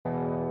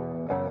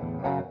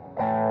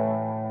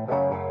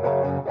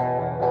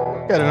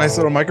Got a nice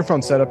little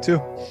microphone setup too.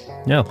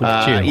 Yeah, look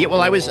at you. Yeah, well,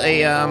 I was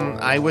a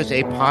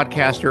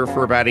podcaster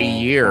for about a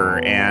year,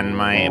 and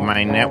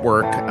my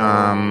network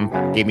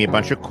gave me a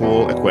bunch of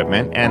cool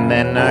equipment, and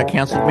then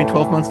canceled me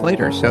 12 months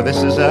later. So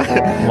this is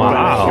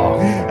Wow.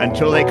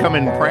 until they come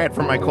and pry it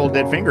from my cold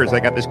dead fingers. I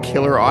got this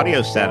killer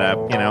audio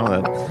setup,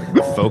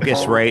 the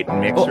Focusrite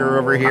mixer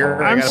over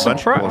here. I got a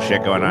bunch of cool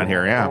shit going on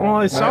here. Yeah. Well,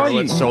 I saw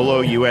you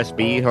solo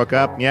USB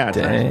hookup. Yeah.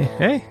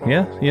 Hey,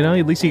 yeah,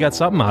 at least you got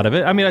something out of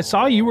it. I mean, I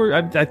saw you were.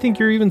 I think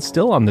you're even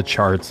still on the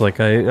charts.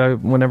 Like I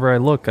whenever I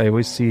look, I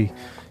always see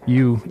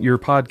your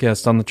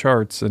podcast on the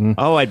charts. And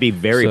I'd be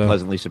very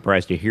pleasantly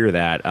surprised to hear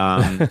that.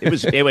 It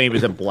was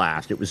a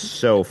blast. It was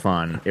so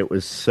fun. It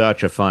was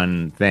such a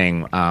fun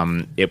thing.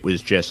 It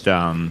was just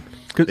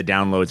the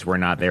downloads were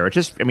not there. I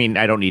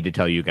don't need to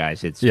tell you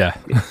guys. It's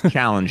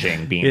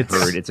challenging being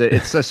heard.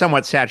 It's a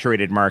somewhat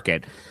saturated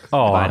market.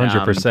 Oh,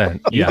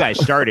 100%. You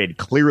guys started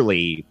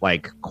clearly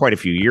like quite a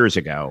few years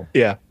ago.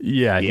 Yeah.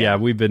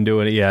 We've been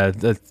doing it. Yeah,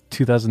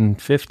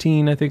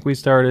 2015, I think we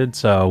started.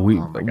 So we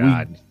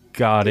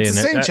got it's in.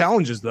 The same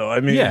challenges, though. I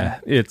mean,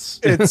 it's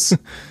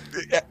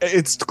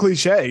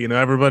cliche.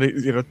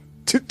 Everybody.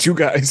 Two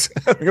guys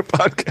having a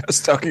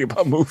podcast talking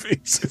about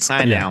movies.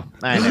 I know.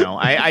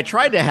 I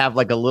tried to have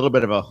like a little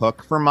bit of a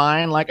hook for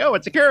mine, like,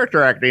 it's a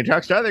character actor. He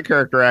talks to other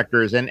character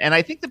actors, and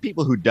I think the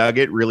people who dug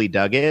it really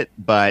dug it,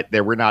 but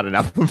there were not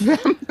enough of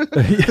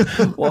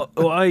them.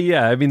 well,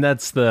 yeah. I mean,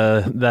 that's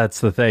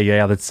the thing.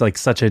 Yeah, that's like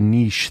such a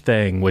niche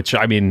thing, which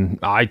I mean,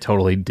 I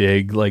totally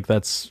dig. Like,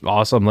 that's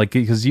awesome. Like,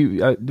 because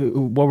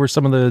what were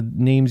some of the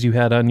names you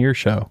had on your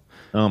show?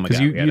 Oh my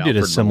god! You did Alfred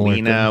a similar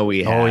Molina, thing.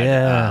 We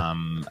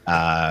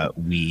had,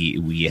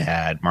 we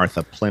had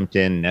Martha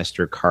Plimpton,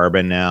 Nestor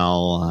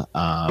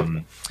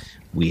Carbonell.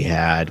 We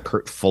had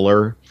Kurt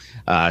Fuller,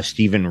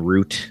 Stephen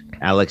Root,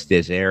 Alex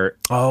Desert.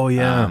 Oh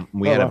yeah.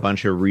 We had a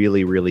bunch of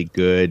really, really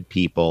good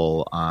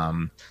people.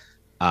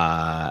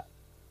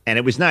 And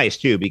it was nice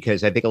too,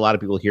 because I think a lot of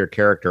people hear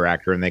character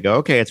actor and they go,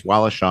 okay, it's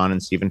Wallace Shawn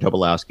and Stephen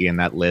Tobolowsky and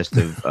that list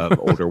of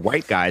older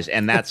white guys,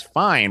 and that's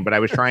fine. But I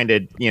was trying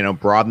to,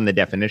 broaden the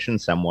definition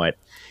somewhat,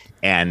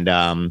 and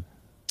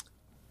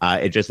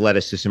it just led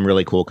us to some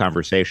really cool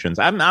conversations.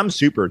 I'm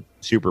super,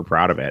 super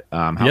proud of it.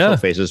 House of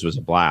Faces was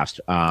a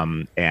blast,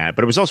 but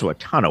it was also a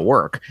ton of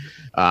work,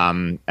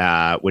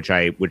 which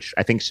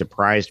I think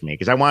surprised me,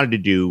 because I wanted to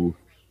do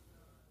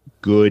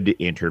good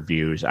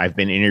interviews. I've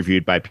been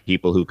interviewed by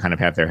people who kind of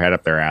have their head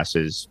up their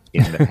asses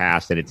in the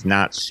past, and it's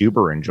not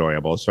super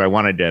enjoyable. So I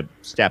wanted to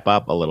step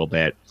up a little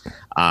bit,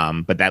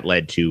 but that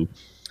led to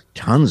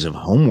tons of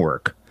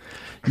homework.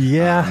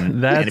 Yeah,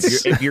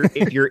 that's. And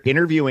if you're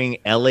interviewing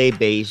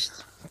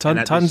LA-based.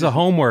 Tons of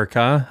homework,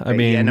 huh? I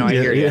mean, I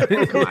hear you.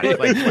 Oh, come on.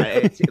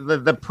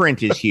 The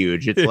print is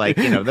huge. It's like,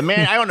 the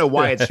man, I don't know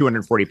why it's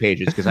 240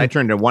 pages, because I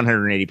turned a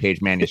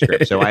 180-page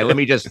manuscript. So let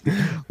me just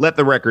let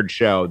the record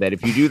show that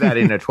if you do that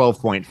in a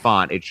 12-point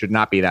font, it should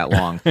not be that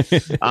long.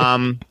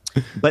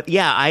 But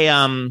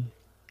yeah,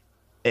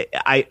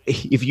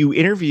 if you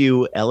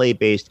interview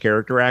LA-based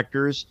character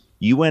actors,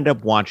 you end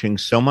up watching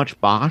so much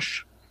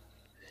Bosch.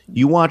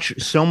 You watch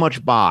so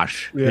much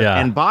Bosch,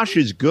 and Bosch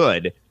is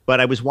good. But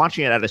I was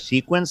watching it out of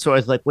sequence, so I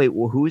was like, wait,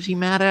 well, who is he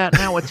mad at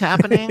now? What's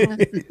happening?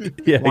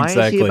 Why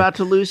is he about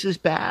to lose his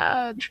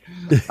badge?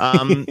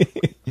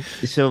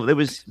 So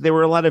there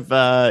were a lot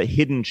of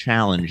hidden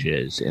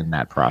challenges in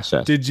that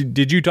process.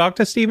 Did you talk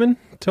to Stephen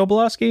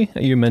Tobolowsky?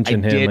 You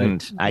mentioned him.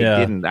 I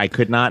didn't. I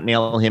could not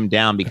nail him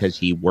down because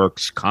he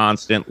works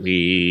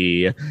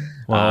constantly.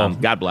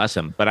 God bless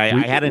him. But I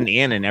had an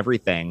in and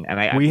everything,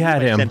 and we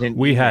had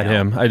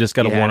him. I just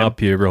got to one up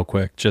you real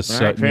quick. Just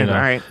all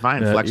right,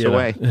 fine, flex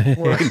away.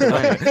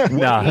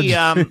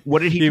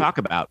 What did he talk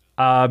about?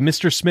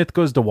 Mr. Smith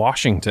Goes to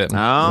Washington.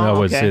 That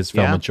was his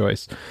film of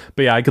choice.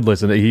 But yeah, I could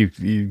listen.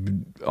 He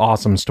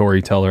awesome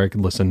storyteller. I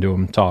could listen to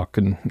him talk,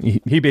 and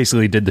he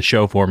basically did the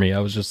show for me. I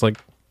was just like,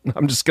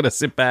 I'm just gonna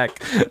sit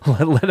back,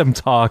 let him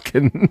talk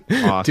and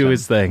do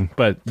his thing.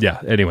 But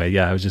yeah, anyway,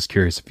 I was just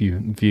curious if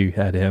you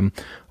had him,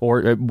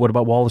 or what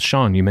about Wallace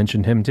Shawn? You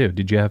mentioned him too.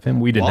 Did you have him?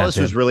 We didn't. Wallace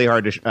have him. Was really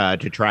hard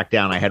to track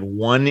down. I had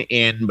one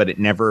in, but it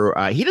never.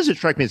 He doesn't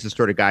strike me as the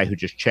sort of guy who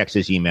just checks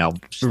his email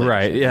slips,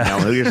 right?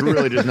 Yeah, he just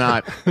really does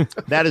not.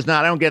 That is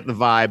not. I don't get the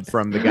vibe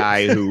from the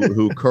guy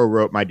who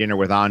co-wrote My Dinner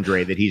with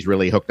Andre that he's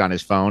really hooked on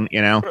his phone.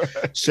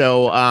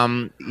 So I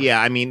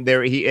mean,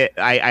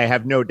 I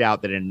have no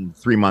doubt that in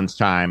 3 months'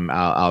 time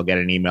I'll get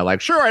an email like,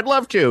 sure, I'd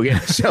love to.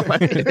 So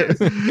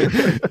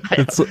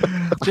it's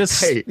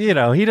just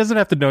he doesn't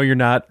have to know you're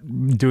not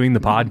doing the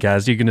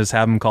podcast. You can just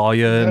have him call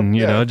you, and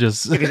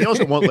just because he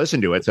also won't listen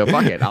to it. So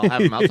fuck it, I'll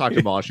have him. I'll talk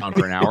to Wallace Shawn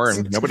for an hour,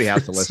 and nobody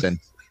has to listen.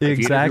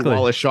 Exactly. If you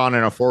Wallace Shawn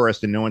in a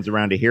forest and no one's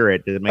around to hear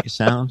it, does it make a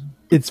sound?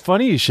 It's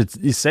funny you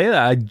say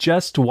that. I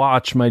just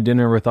watched My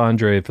Dinner with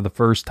Andre for the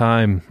first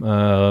time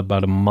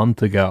about a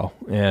month ago,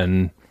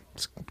 and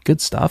it's good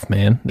stuff,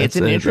 man. It's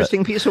an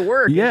interesting piece of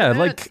work. Yeah,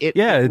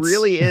 it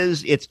really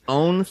is its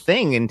own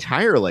thing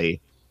entirely.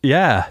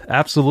 Yeah,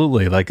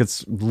 absolutely. Like,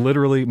 it's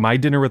literally My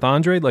Dinner with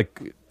Andre.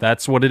 Like,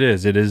 that's what it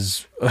is. It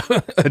is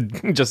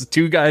just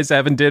two guys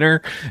having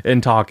dinner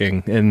and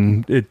talking.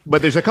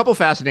 But there's a couple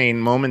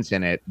fascinating moments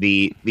in it.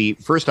 The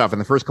first off, in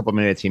the first couple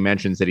minutes, he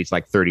mentions that he's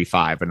like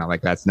 35, and I'm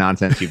like, that's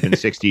nonsense. You've been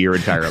 60 your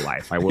entire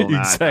life. I will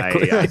not.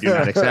 Exactly. I do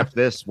not accept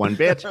this one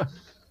bit.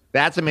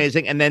 That's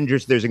amazing. And then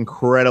there's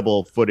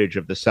incredible footage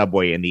of the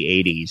subway in the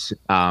 80s.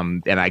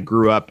 And I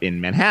grew up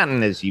in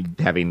Manhattan, as you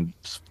having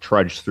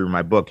trudged through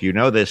my book, you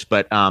know this.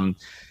 But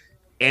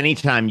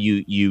anytime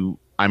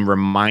I'm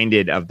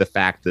reminded of the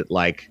fact that,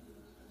 like,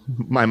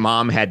 my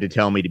mom had to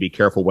tell me to be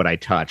careful what I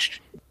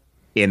touched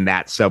in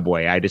that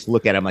subway. I just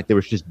look at him like there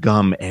was just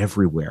gum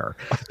everywhere.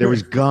 There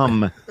was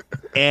gum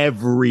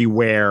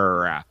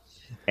everywhere.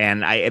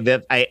 And I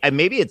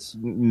maybe it's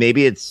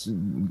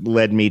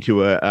led me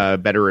to a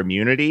better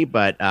immunity,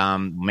 but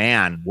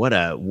man, what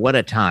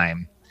a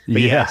time!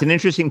 But yeah, it's an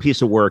interesting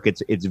piece of work.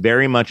 It's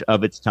very much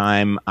of its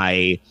time.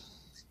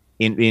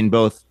 In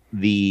both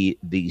the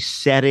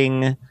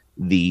setting,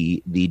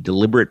 the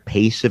deliberate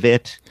pace of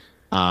it.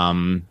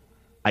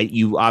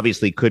 You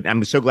obviously could.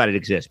 I'm so glad it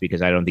exists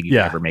because I don't think you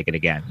can ever make it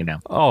again. You know.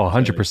 Oh,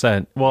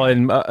 100%. Well,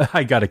 and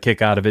I got a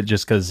kick out of it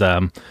just because,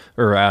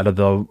 or out of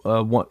the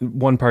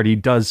one part, he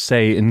does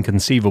say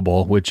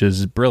inconceivable, which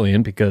is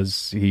brilliant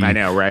because he I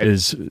know, right?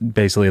 Is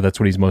basically that's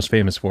what he's most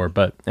famous for.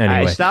 But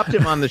anyway, I stopped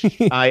him on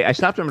the. I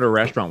stopped him at a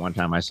restaurant one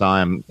time. I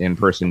saw him in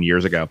person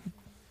years ago,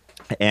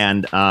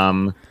 and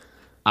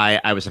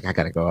I was like, I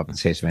got to go up and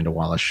say something to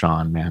Wallace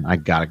Shawn, man. I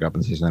got to go up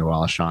and say something to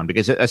Wallace Shawn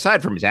because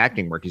aside from his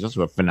acting work, he's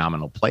also a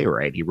phenomenal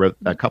playwright. He wrote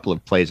a couple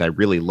of plays I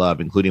really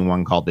love, including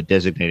one called The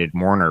Designated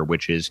Mourner,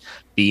 which is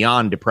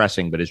beyond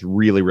depressing, but is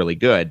really, really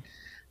good.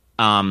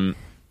 And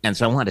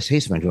so I wanted to say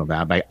something to him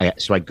about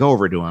it. So I go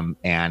over to him,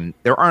 and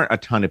there aren't a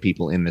ton of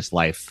people in this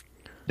life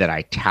that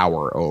I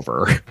tower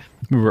over.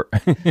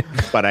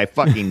 But I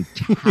fucking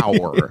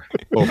tower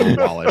over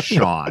Wallace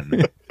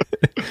Shawn.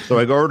 So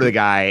I go over to the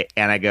guy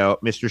and I go,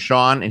 Mr.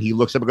 Shawn, and he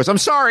looks up and goes, I'm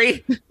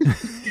sorry.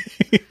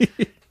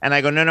 And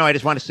I go, no, I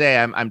just want to say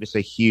I'm just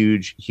a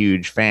huge,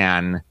 huge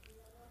fan.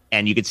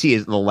 And you could see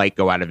the light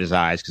go out of his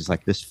eyes because,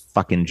 like, this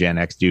fucking Gen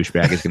X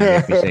douchebag is going to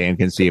make me say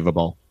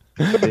inconceivable.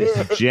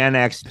 This Gen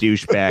X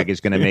douchebag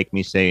is going to make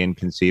me say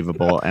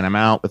inconceivable. And I'm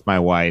out with my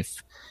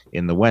wife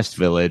in the West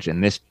Village,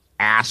 and this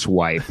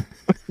asswipe,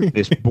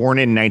 this born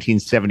in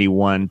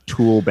 1971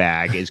 tool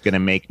bag is going to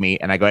make me.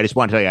 And I go, I just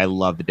want to tell you, I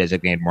love The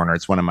Designated Mourner.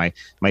 It's one of my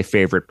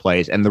favorite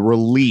plays. And the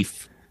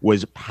relief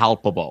was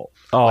palpable.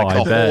 Oh,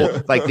 I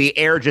bet. Like the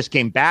air just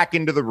came back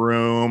into the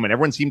room and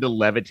everyone seemed to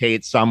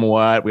levitate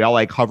somewhat. We all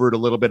like hovered a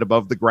little bit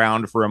above the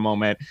ground for a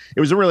moment.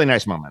 It was a really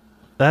nice moment.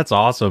 That's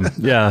awesome.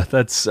 Yeah,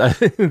 that's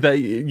that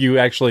you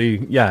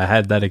actually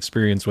had that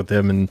experience with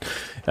him, and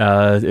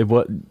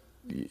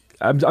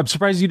I'm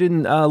surprised you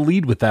didn't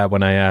lead with that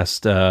when I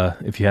asked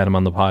if you had him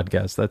on the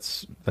podcast.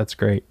 That's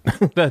great.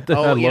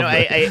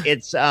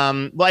 It's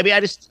well, I mean, I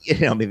just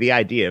the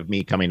idea of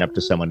me coming up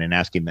to someone and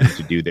asking them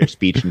to do their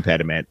speech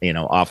impediment,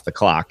 off the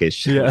clock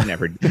is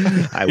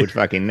I would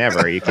fucking never.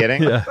 Are you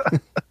kidding? Yeah.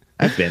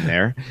 I've been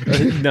there.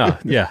 No,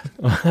 yeah.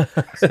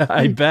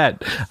 I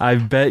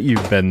bet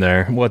you've been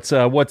there. What's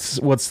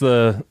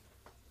the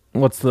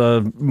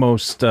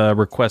most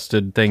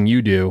requested thing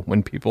you do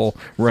when people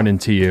run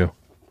into you?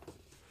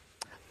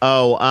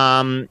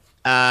 Oh,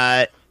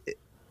 they're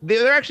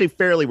actually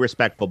fairly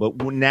respectful, but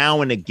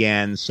now and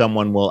again,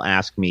 someone will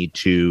ask me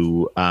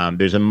to.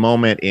 There's a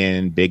moment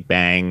in Big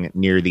Bang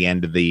near the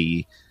end of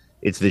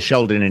it's the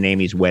Sheldon and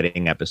Amy's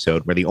wedding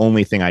episode where the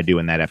only thing I do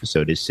in that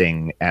episode is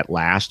sing "At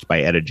Last"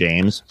 by Etta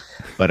James,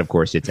 but of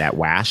course it's "At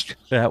Wast."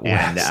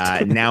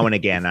 And now and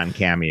again on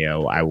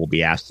Cameo, I will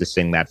be asked to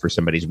sing that for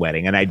somebody's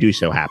wedding, and I do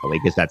so happily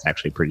because that's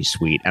actually pretty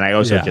sweet. And I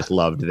also just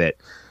loved that.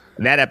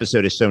 That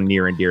episode is so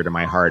near and dear to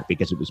my heart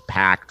because it was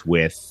packed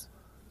with,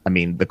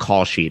 the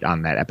call sheet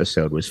on that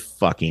episode was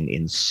fucking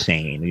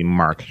insane.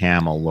 Mark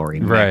Hamill, Laurie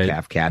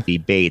Metcalf, Kathy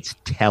Bates,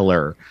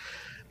 Teller,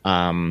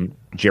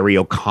 Jerry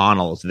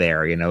O'Connell's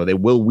there.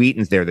 Will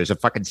Wheaton's there. There's a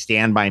fucking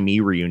Stand By Me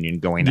reunion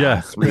going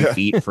on 3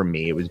 feet from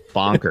me. It was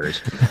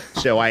bonkers.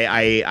 So I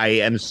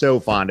am so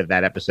fond of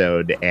that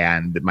episode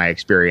and my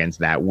experience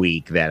that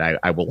week that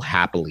I will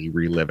happily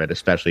relive it,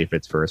 especially if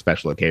it's for a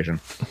special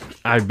occasion.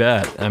 I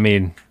bet.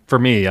 For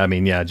me,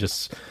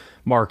 just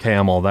Mark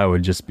Hamill, I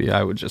would just be.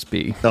 Oh,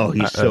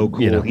 he's so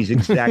cool. He's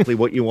exactly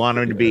what you want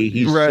him to be.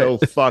 He's so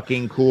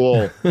fucking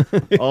cool.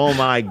 Oh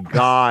my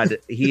God.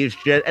 He is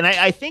just, and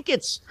I think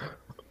it's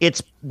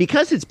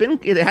because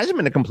it hasn't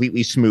been a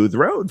completely smooth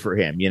road for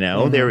him.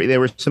 Mm-hmm. There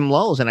were some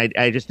lulls, and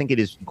I just think it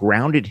has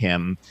grounded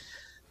him.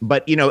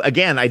 But,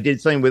 again, I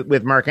did something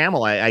with Mark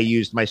Hamill. I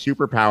used my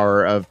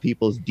superpower of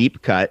people's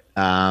deep cut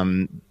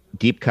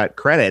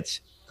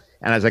credits.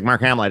 And I was like, Mark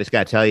Hamill, I just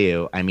got to tell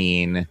you, and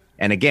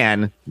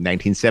again,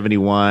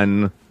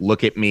 1971,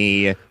 look at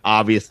me.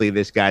 Obviously,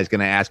 this guy's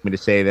going to ask me to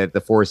say that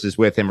the force is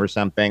with him or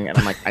something. And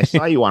I'm like, I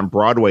saw you on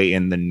Broadway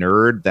in The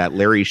Nerd, that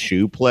Larry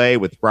Shue play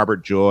with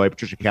Robert Joy,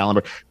 Patricia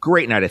Callenberg.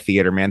 Great night of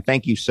theater, man.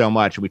 Thank you so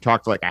much. We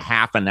talked for like a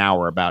half an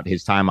hour about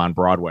his time on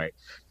Broadway.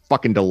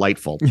 fucking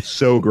delightful.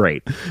 So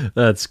great.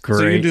 That's great.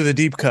 So you do the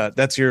deep cut.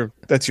 That's your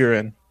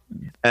in.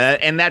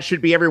 And that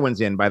should be everyone's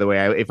in, by the way.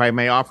 If I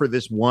may offer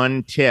this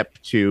one tip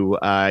to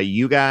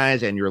you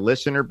guys and your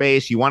listener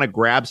base, you want to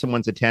grab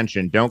someone's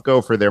attention. Don't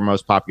go for their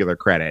most popular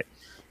credit.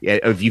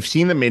 If you've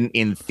seen them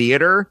in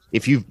theater,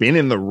 if you've been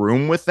in the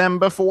room with them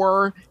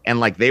before and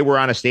like they were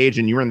on a stage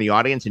and you were in the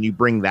audience and you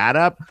bring that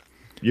up,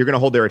 you're going to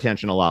hold their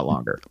attention a lot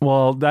longer.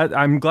 Well,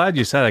 I'm glad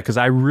you said that because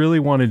I really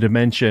wanted to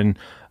mention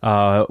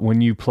when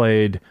you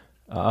played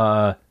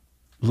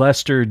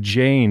Lester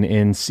Jane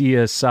in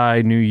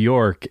CSI New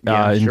York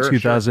in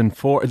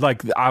 2004. Sure.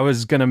 Like I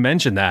was going to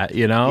mention that,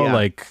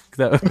 like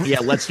that.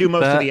 Yeah, let's do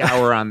most of the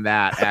hour on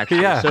that.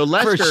 Actually, yeah. So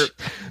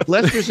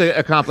Lester's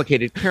a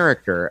complicated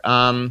character.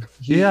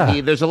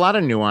 There's a lot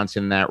of nuance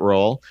in that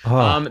role.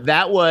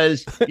 That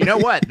was,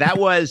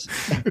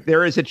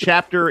 there is a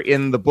chapter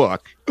in the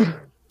book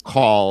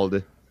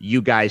called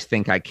 "You Guys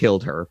Think I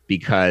Killed Her"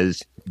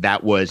 because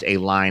that was a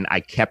line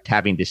I kept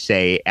having to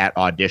say at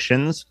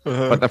auditions.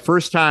 But the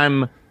first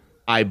time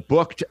I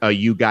booked a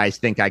 "You Guys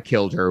Think I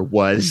Killed Her"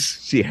 was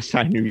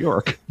CSI New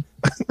York.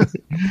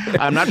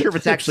 I'm not sure if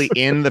it's actually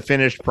in the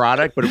finished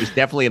product, but it was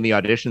definitely in the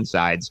audition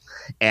sides.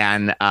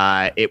 And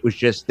it was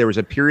just, there was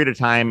a period of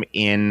time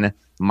in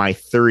my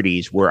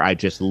 30s where I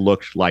just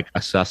looked like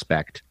a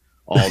suspect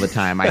all the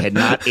time. I had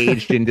not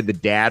aged into the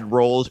dad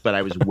roles, but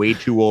I was way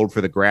too old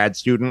for the grad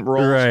student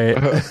roles.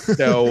 Right.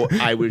 So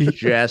I was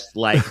just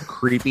like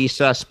creepy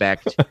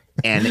suspect.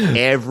 And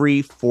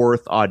every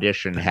fourth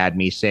audition had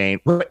me saying,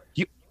 "What,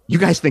 you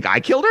guys think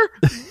I killed her?"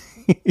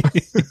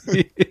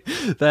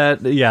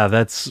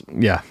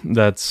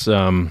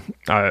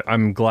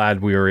 I'm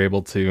glad we were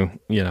able to,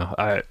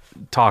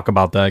 talk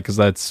about that because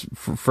that's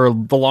for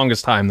the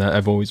longest time that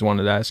I've always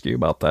wanted to ask you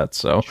about that.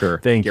 So sure.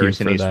 Thank you for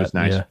Sinise that. Was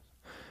nice. Yeah.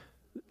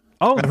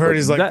 Oh, I've heard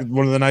he's like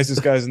one of the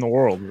nicest guys in the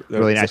world.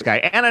 Really nice guy.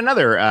 And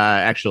another,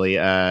 not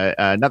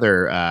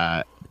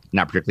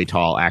particularly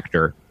tall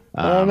actor.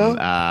 So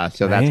that's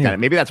kind of,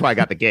 maybe that's why I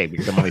got the gig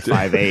because I'm only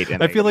 5'8".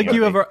 And I feel like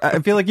you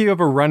have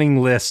a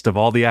running list of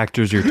all the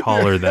actors you're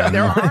taller than.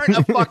 There aren't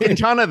a fucking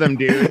ton of them,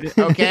 dude.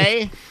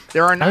 Okay,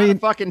 there are not a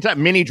fucking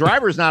ton. Minnie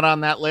Driver's not on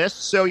that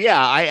list. So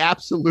yeah, I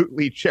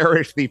absolutely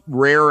cherish the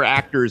rare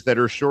actors that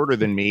are shorter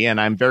than me,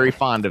 and I'm very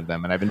fond of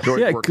them, and I've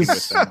enjoyed working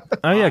with them.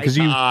 Oh yeah, because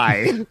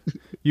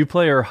you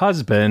play her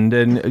husband,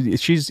 and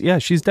she's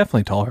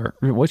definitely taller.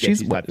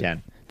 She's about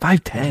 10.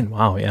 5'10".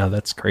 Wow, yeah,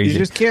 that's crazy. You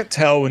just can't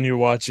tell when you're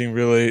watching,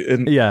 really.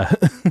 And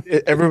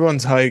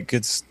everyone's height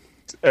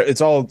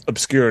it's all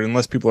obscured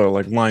unless people are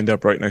like lined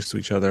up right next to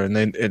each other.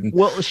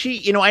 Well,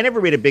 she, I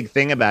never made a big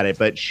thing about it,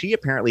 but she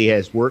apparently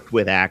has worked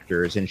with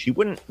actors, and she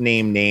wouldn't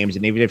name names,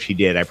 and even if she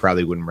did, I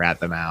probably wouldn't rat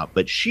them out.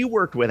 But she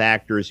worked with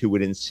actors who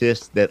would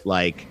insist that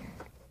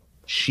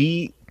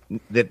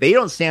that they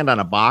don't stand on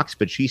a box,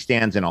 but she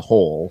stands in a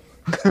hole,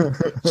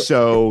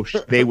 so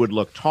they would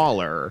look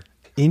taller.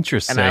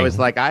 Interesting. And I was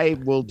like, I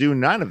will do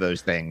none of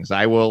those things.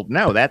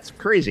 No, that's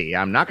crazy.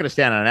 I'm not going to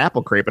stand on an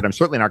apple crate, but I'm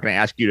certainly not going to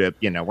ask you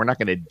to, we're not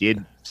going to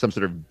dig some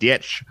sort of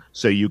ditch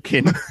so you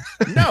can.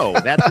 No,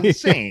 that's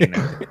insane.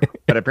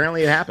 But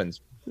apparently it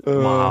happens.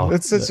 Wow,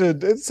 it's such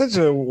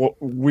a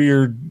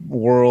weird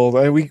world.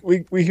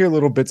 We hear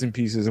little bits and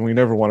pieces, and we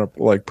never want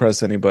to like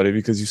press anybody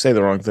because you say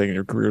the wrong thing and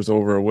your career's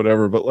over or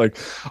whatever. But like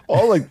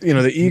all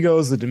the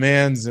egos, the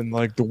demands, and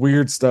like the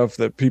weird stuff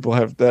that people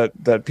have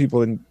that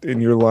people in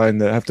your line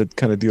that have to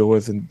kind of deal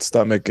with and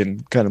stomach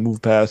and kind of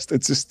move past.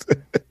 It's just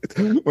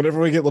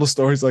whenever we get little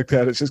stories like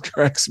that, it just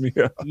cracks me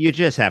up. You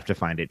just have to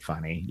find it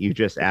funny. You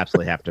just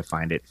absolutely have to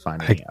find it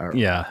funny.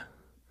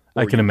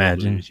 I can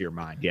imagine. Lose your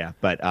mind, yeah.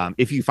 But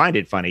if you find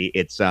it funny,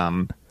 it's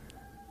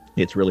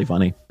really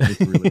funny.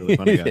 It's really, really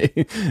funny. Yeah.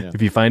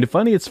 If you find it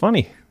funny, it's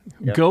funny.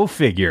 Yep. Go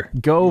figure.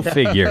 So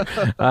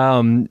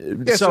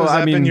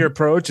I mean, your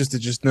approach is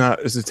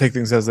to take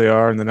things as they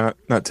are and then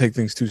not take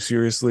things too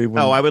seriously.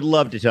 I would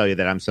love to tell you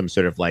that I'm some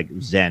sort of like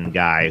Zen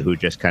guy who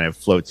just kind of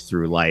floats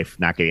through life,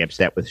 not getting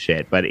upset with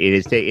shit. But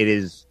it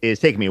is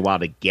taking me a while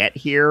to get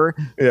here.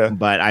 Yeah.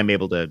 But I'm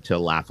able to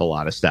laugh a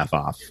lot of stuff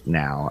off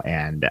now,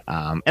 and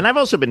I've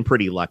also been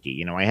pretty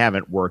lucky. I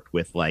haven't worked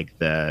with like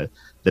the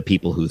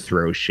people who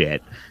throw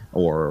shit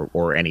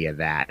or any of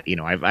that.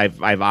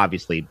 I've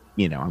obviously,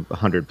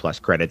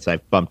 100+ credits.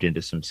 I've bumped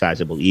into some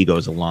sizable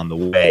egos along the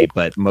way,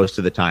 but most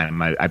of the time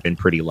I've been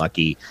pretty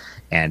lucky,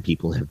 and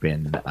people have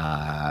been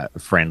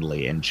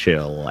friendly and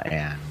chill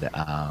and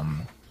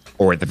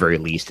or at the very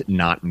least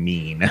not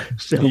mean.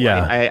 So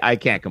yeah, I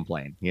can't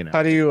complain.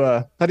 How do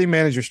you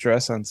manage your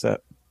stress on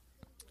set?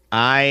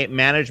 I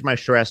manage my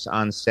stress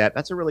on set.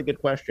 That's a really good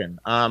question.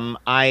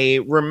 I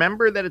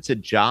remember that it's a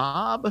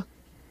job.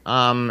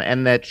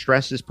 And that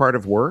stress is part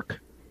of work,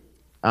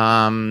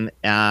 and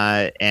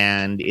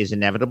is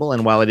inevitable.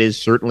 And while it is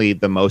certainly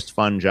the most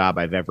fun job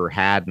I've ever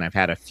had, and I've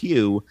had a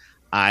few,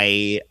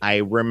 I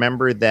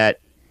remember that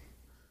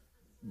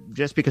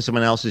just because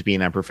someone else is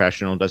being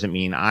unprofessional doesn't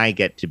mean I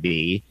get to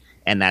be,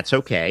 and that's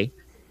okay.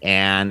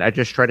 And I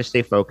just try to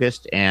stay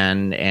focused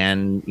and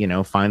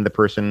find the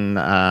person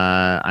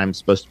I'm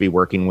supposed to be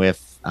working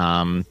with.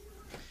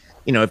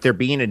 if they're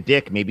being a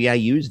dick, maybe I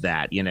use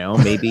that,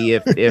 maybe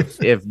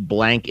if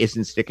blank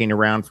isn't sticking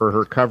around for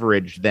her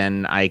coverage,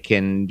 then I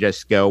can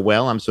just go,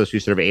 well, I'm supposed to be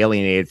sort of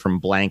alienated from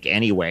blank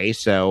anyway.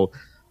 So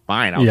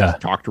fine, I'll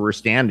just talk to her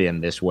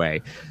stand-in this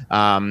way.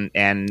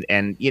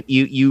 And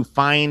you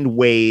find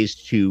ways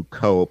to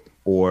cope,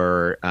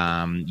 or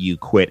you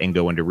quit and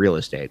go into real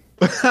estate.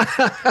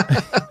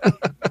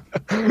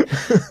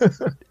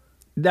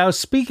 Now,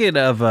 speaking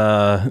of,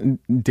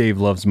 Dave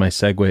loves my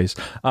segues.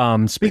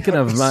 Speaking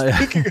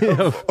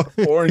of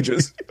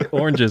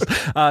oranges,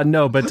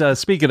 no, but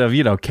speaking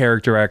of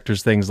character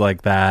actors, things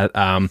like that.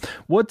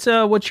 What's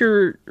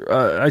your?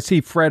 I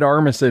see Fred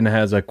Armisen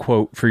has a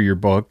quote for your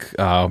book.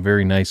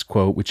 Very nice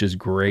quote, which is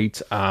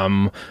great.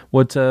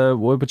 What's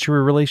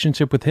your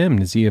relationship with him?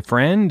 Is he a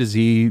friend? Is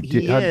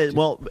he?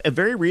 Well,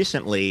 very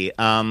recently.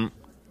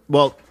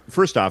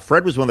 First off,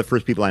 Fred was one of the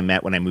first people I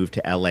met when I moved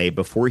to LA.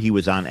 Before he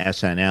was on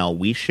SNL,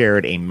 we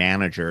shared a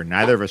manager.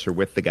 Neither of us are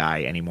with the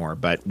guy anymore,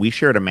 but we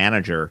shared a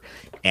manager,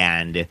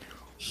 and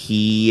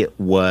he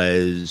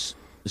was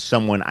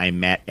someone I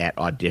met at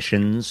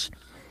auditions.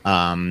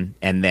 And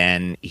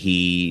then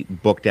he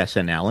booked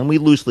SNL, and we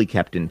loosely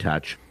kept in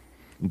touch.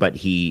 But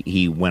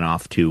he went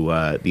off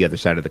to the other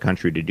side of the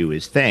country to do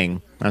his thing.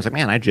 And I was like,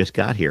 man, I just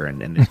got here,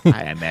 and this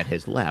guy I met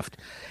has left.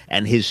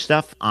 And his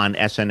stuff on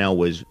SNL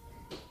was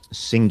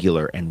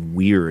singular and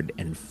weird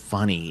and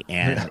funny,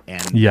 and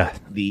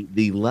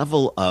the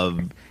level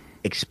of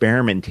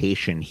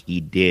experimentation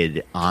he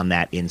did on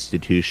that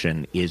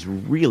institution is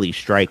really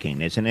striking,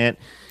 isn't it?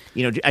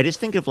 I just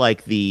think of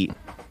like the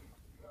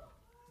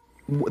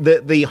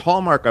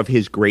hallmark of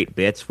his great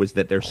bits was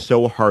that they're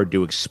so hard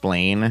to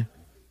explain.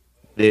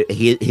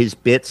 His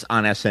bits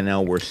on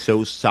SNL were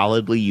so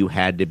solidly you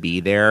had to be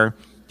there.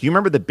 Do you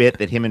remember the bit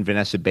that him and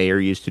Vanessa Bayer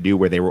used to do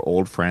where they were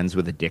old friends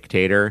with a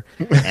dictator?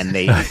 And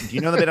do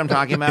you know the bit I'm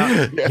talking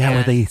about? Yeah,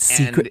 where they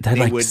secret.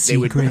 They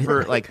would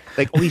never like,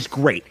 oh, he's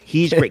great.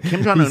 He's great.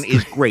 Kim Jong-un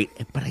is great.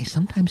 But I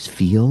sometimes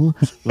feel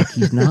like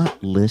he's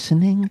not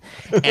listening.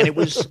 And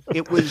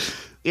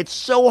it's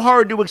so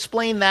hard to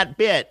explain that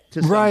bit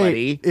to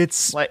somebody. Right.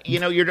 It's like,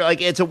 you're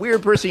like, it's a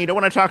weird person. You don't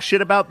want to talk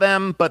shit about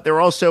them, but they're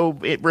also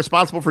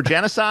responsible for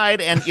genocide.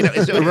 And,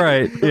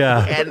 right.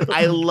 Yeah. And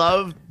I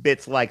love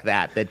bits like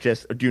that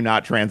just do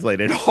not translate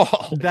at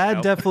all.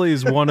 That definitely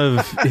is one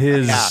of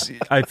his,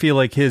 I feel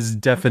like his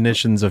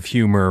definitions of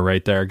humor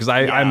right there. Because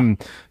I'm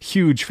a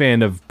huge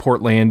fan of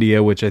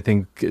Portlandia, which I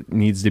think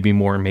needs to be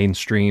more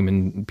mainstream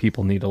and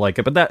people need to like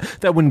it. But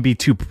that wouldn't be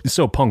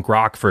so punk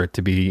rock for it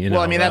to be,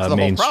 well, I mean, that's the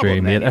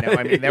mainstream. Whole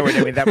problem. Then,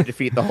 that would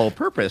defeat the whole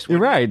purpose.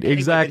 Right,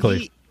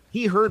 exactly.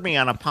 He heard me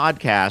on a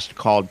podcast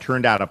called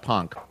Turned Out a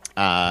Punk.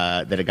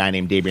 That a guy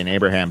named Damian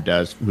Abraham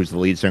does, who's the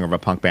lead singer of a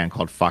punk band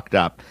called Fucked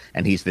Up.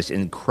 And he's this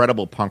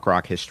incredible punk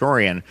rock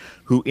historian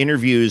who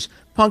interviews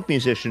punk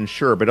musicians,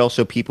 sure, but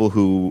also people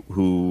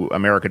who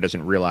America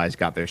doesn't realize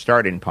got their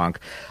start in punk,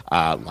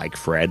 like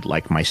Fred,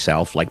 like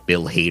myself, like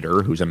Bill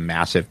Hader, who's a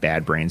massive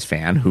Bad Brains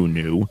fan, who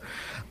knew.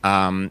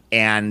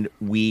 And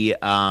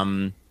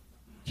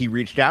he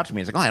reached out to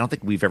me. He's like, "Oh, I don't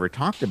think we've ever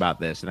talked about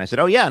this." And I said,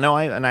 "Oh yeah, no,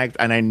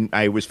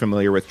 I was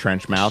familiar with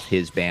Trenchmouth,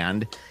 his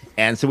band."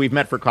 And so we've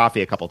met for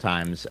coffee a couple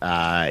times.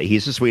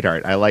 He's a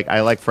sweetheart. I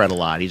like Fred a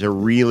lot. He's a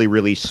really,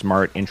 really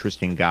smart,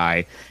 interesting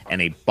guy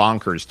and a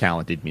bonkers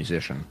talented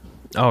musician.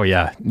 Oh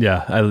yeah.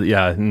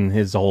 And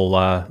his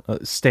whole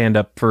stand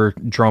up for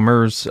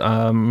drummers, or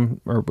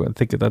I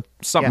think that's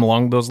something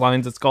along those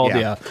lines. It's called.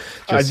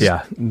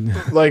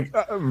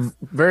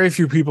 Very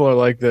few people are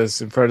like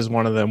this, and Fred is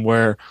one of them.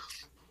 Where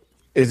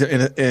is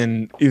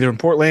in either in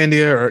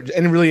Portlandia or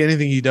really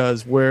anything he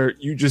does, where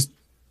you just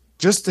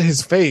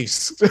his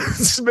face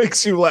just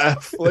makes you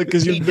laugh, like,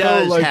 because he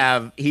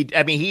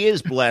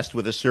is blessed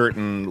with a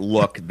certain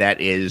look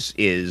that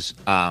is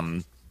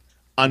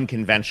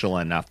unconventional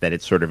enough that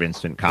it's sort of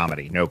instant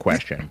comedy, no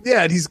question.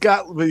 Yeah, and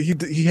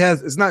he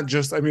has. It's not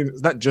just the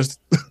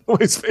way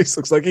his face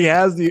looks like. He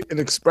has an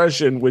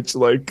expression which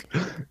like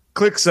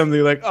clicks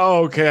something like,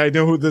 oh, okay, I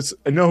know who this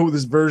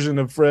version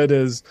of Fred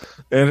is,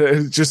 and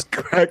it just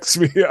cracks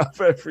me up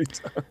every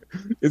time.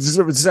 It's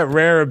that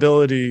rare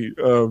ability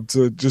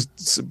to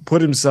just put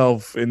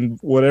himself in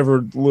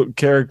whatever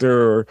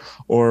character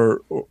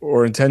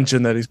or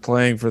intention that he's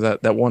playing for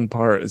that one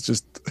part.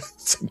 It's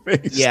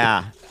amazing.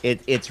 Yeah,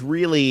 it's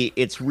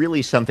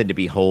really something to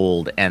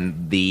behold,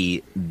 and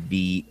the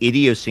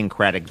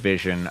idiosyncratic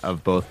vision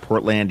of both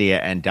Portlandia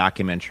and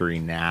Documentary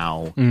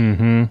Now.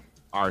 Mm-hmm.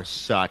 Are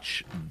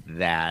such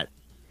that,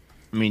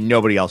 I mean,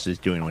 nobody else is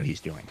doing what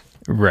he's doing.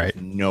 Right.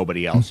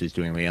 Nobody else is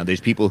doing it.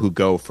 There's people who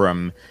go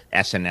from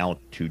SNL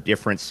to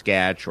different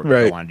sketch, or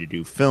they go on to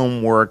do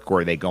film work,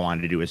 or they go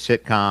on to do a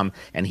sitcom,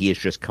 and he has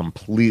just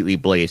completely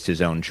blazed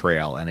his own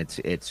trail, and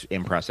it's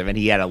impressive. And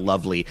he had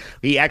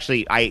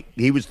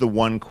he was the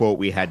one quote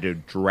we had to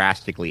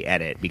drastically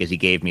edit because he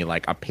gave me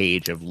like a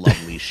page of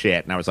lovely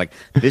shit, and I was like,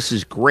 this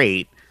is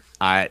great.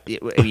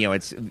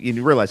 it's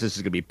you realize this is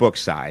going to be book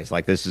size.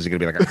 Like this is going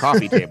to be like a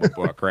coffee table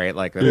book, right?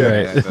 Like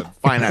a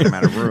finite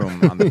amount of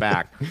room on the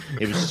back.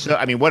 It was so.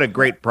 I mean, what a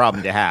great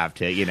problem to have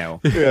to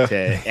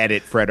to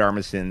edit Fred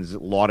Armisen's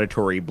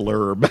laudatory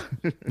blurb.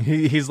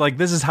 He's like,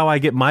 this is how I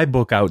get my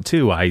book out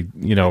too. I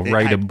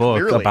write a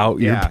book about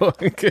your book.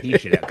 He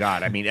should have.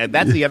 God, I mean,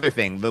 that's the other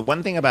thing. The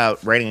one thing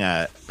about writing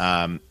a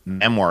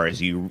memoir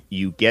is you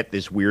get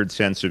this weird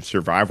sense of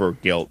survivor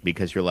guilt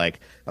because you're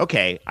like,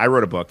 okay, I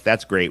wrote a book.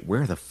 That's great.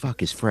 Where the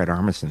fuck is Fred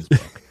Armisen's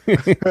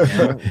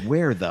book?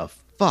 Where the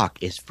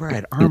fuck is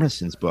Fred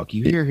Armisen's book?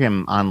 You hear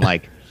him on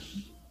like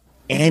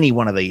any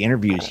one of the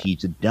interviews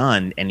he's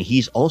done, and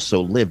he's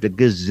also lived a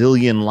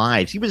gazillion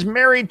lives. He was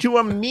married to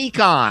a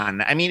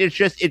Mekon. I mean,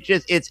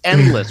 it's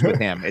endless with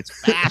him.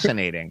 It's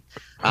fascinating.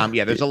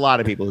 There's a lot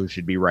of people who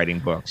should be writing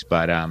books,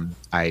 but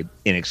I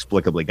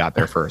inexplicably got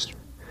there first.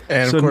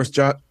 And of course,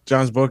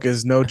 John's book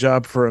is No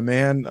Job for a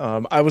Man.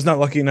 I was not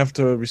lucky enough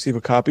to receive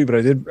a copy, but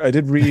I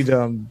did read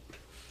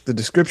the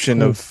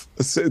description of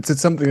it's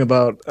something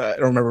about I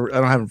don't remember. I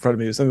don't have it in front of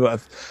me. It's something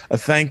about a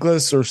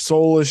thankless or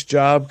soulless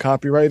job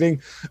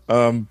copywriting.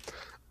 Part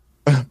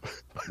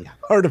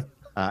of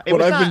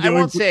what I've been doing. I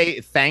won't say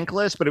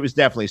thankless, but it was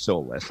definitely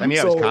soulless. I mean,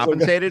 I was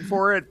compensated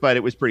for it, but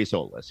it was pretty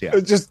soulless. Yeah,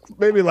 it just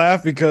made me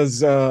laugh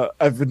because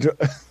I've been.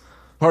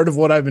 Part of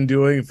what I've been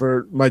doing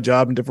for my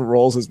job in different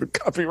roles has been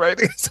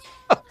copywriting.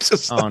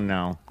 So oh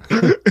no!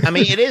 I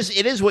mean, it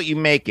is what you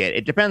make it.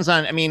 It depends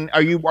on. I mean,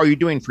 are you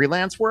doing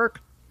freelance work?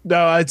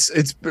 No,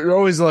 it's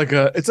always like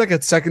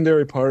a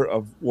secondary part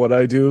of what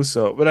I do.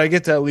 So, but I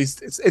get to at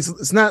least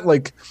it's not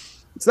like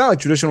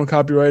traditional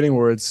copywriting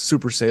where it's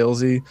super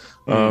salesy.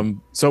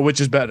 So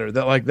which is better?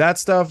 That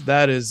stuff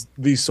that is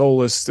the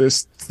soulless.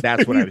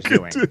 That's what I was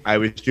doing. I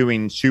was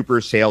doing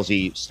super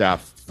salesy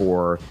stuff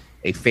for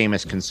a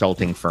famous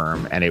consulting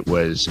firm, and it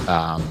was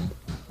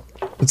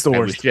it's the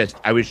worst.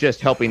 I was just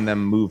helping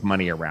them move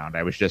money around.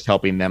 I was just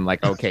helping them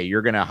like, okay,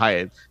 you're going to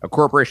hire a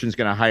corporation's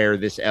going to hire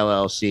this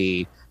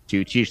LLC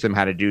to teach them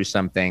how to do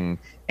something,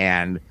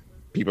 and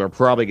people are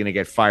probably going to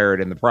get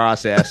fired in the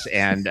process.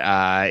 And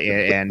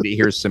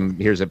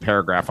here's a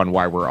paragraph on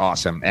why we're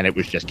awesome, and it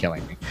was just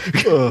killing me.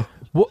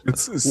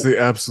 It's the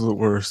absolute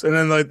worst. And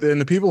then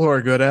the people who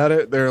are good at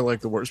it, they're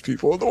like the worst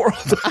people in the world.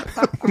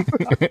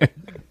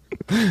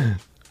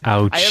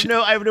 Ouch. I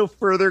have no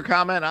further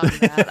comment on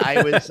that.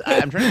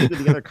 I'm trying to think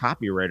who the other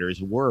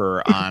copywriters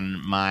were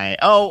on my.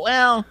 Oh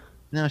well,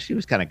 no, she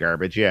was kind of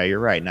garbage. Yeah,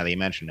 you're right. Now that you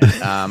mention it,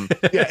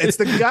 yeah, it's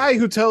the guy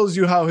who tells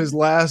you how his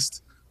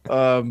last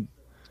thing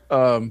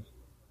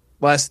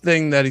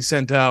that he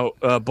sent out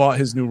bought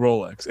his new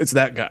Rolex. It's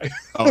that guy.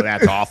 Oh,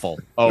 that's awful.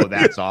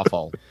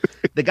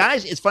 The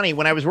guys. It's funny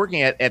when I was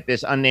working at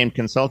this unnamed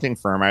consulting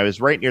firm. I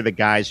was right near the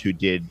guys who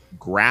did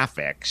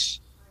graphics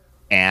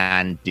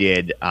and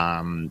did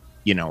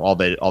all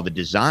the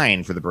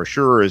design for the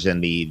brochures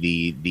and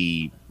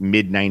the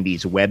mid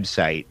 90s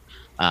website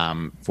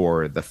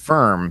for the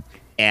firm.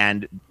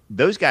 And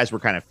those guys were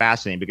kind of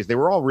fascinating because they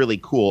were all really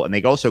cool, and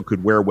they also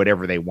could wear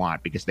whatever they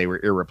want because they were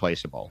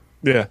irreplaceable.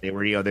 Yeah, they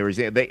were.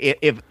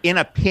 If in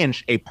a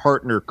pinch, a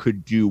partner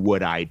could do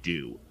what I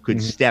do, could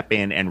step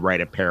in and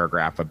write a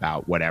paragraph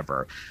about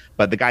whatever.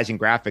 But the guys in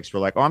graphics were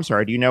like, "Oh, I'm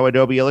sorry. Do you know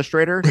Adobe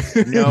Illustrator?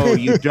 No,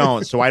 you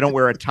don't. So I don't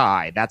wear a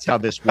tie. That's how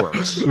this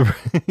works.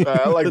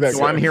 I like that.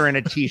 So I'm here in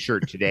a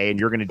T-shirt today, and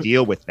you're going to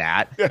deal with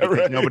that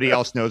because nobody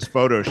else knows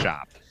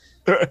Photoshop."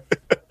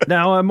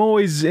 Now, I'm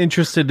always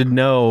interested to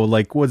know,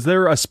 like, was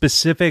there a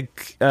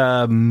specific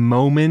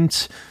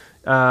moment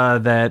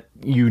that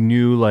you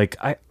knew, like,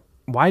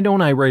 why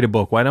don't I write a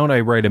book? Why don't I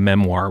write a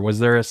memoir? Was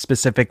there a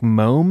specific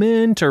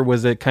moment, or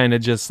was it kind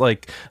of just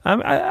like,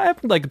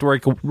 I'd like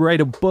to write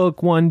a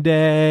book one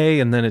day,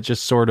 and then it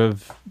just sort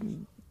of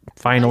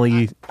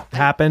finally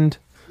happened?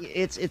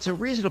 It's a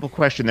reasonable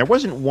question. There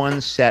wasn't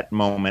one set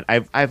moment.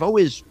 I've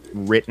always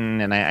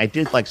written, and I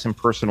did like some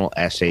personal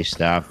essay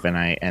stuff,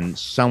 and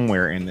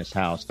somewhere in this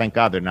house, thank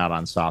God they're not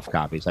on soft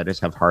copies. I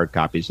just have hard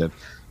copies of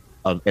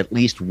at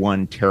least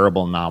one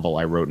terrible novel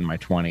I wrote in my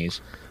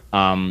 20s.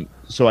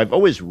 So I've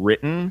always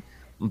written,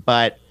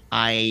 but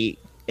a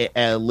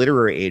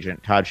literary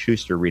agent, Todd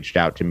Schuster, reached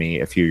out to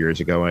me a few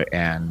years ago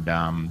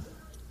and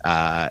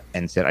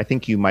said, "I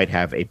think you might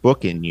have a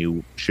book in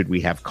you. Should we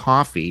have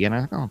coffee?" And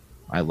I thought,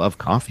 I love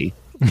coffee.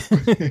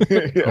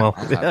 Well,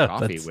 I'll have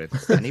coffee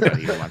with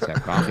anybody who wants to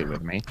have coffee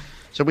with me.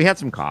 So we had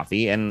some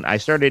coffee, and I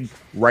started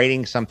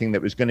writing something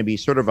that was going to be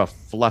sort of a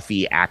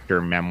fluffy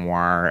actor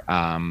memoir.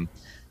 I'm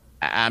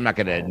not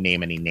going to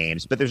name any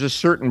names, but there's a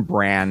certain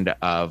brand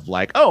of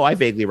like, oh, I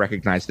vaguely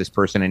recognize this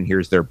person, and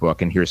here's their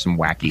book, and here's some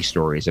wacky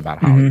stories about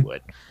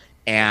Hollywood.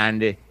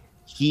 And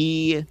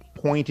he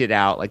pointed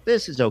out, like,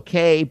 this is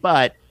okay,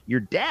 but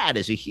your dad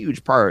is a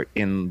huge part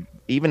even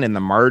in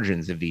the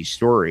margins of these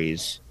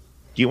stories.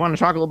 Do you want to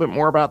talk a little bit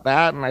more about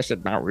that? And I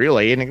said, not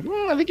really. And he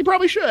goes, I think you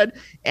probably should.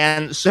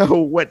 And so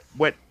what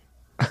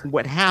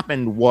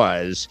happened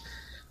was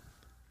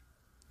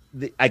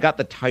I got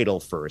the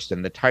title first,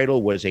 and the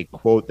title was a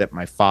quote that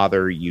my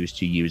father used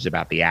to use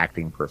about the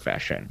acting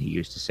profession. He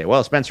used to say,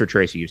 well, Spencer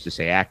Tracy used to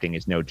say, acting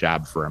is no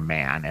job for a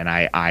man. And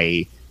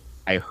I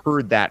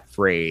heard that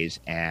phrase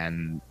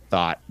and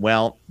thought,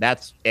 well,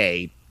 that's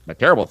a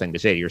terrible thing to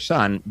say to your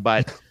son,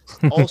 but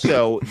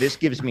also this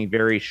gives me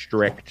very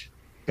strict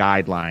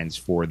guidelines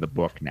for the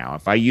book now.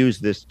 If I use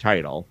this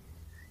title,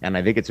 and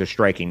I think it's a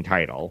striking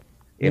title,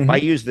 if I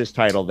use this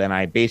title, then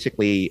I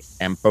basically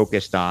am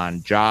focused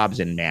on jobs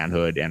and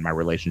manhood and my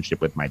relationship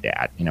with my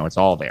dad. You know, it's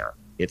all there.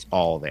 It's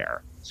all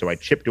there. So I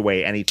chipped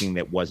away anything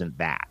that wasn't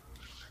that.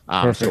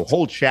 So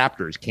whole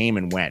chapters came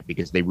and went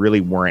because they really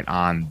weren't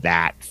on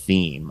that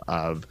theme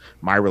of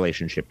my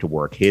relationship to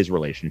work, his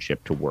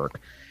relationship to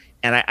work.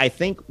 And I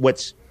think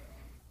what's,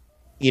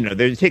 you know,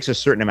 it takes a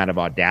certain amount of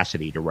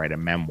audacity to write a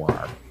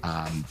memoir.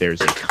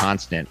 There's a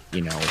constant,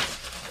 you know,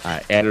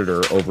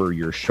 editor over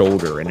your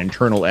shoulder, an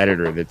internal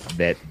editor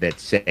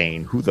that's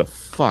saying, who the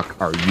fuck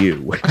are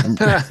you?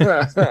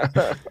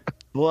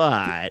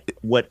 But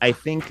what I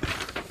think,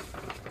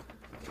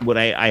 what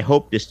I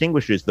hope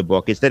distinguishes the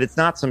book is that it's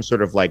not some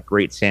sort of like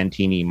great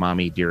Santini,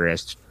 mommy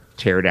dearest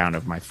teardown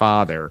of my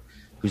father,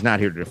 who's not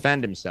here to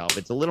defend himself.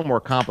 It's a little more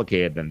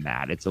complicated than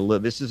that.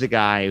 This is a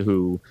guy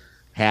who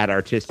had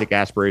artistic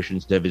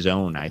aspirations of his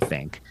own, I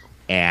think,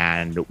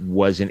 and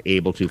wasn't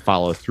able to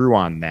follow through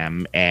on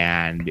them.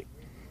 And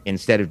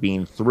instead of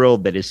being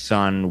thrilled that his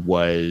son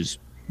was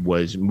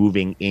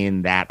moving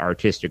in that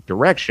artistic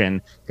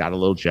direction, got a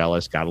little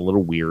jealous, got a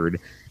little weird,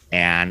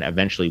 and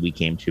eventually we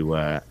came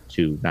to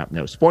not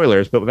no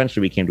spoilers, but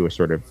eventually we came to a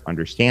sort of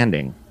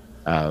understanding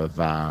of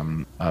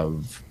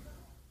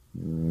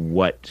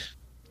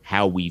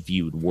how we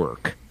viewed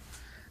work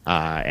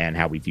and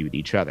how we viewed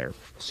each other.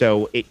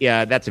 So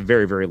that's a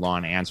very, very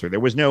long answer. There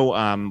was no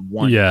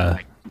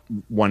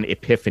one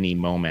epiphany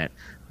moment,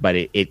 but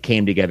it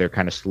came together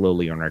kind of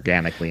slowly and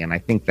organically, and I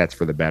think that's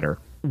for the better.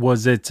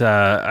 Was it,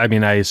 I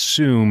mean, I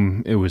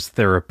assume it was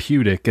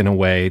therapeutic in a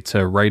way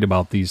to write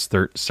about these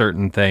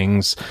certain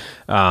things.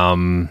 I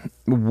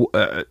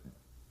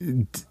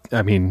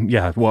mean,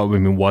 yeah, well, I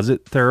mean, was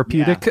it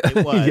therapeutic? Yeah,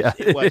 it was. Yeah.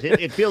 It was.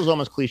 It feels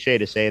almost cliche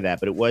to say that,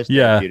 but it was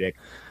therapeutic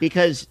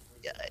because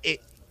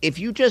if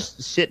you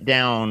just sit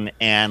down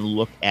and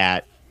look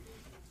at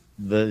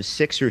the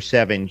 6 or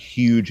 7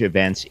 huge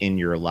events in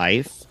your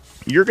life,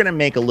 you're going to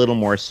make a little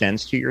more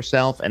sense to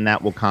yourself, and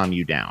that will calm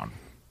you down.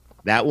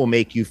 That will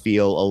make you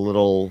feel a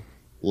little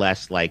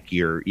less like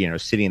you're, you know,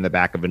 sitting in the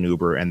back of an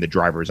Uber and the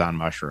driver's on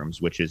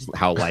mushrooms, which is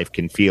how life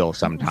can feel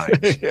sometimes.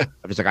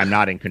 It's like, I'm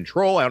not in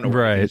control. I don't know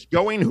where it's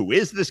going. Who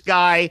is this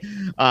guy?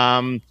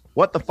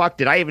 What the fuck?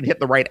 Did I even hit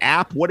the right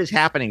app? What is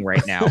happening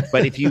right now?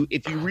 But if you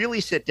really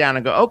sit down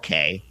and go,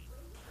 okay,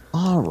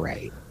 all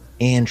right,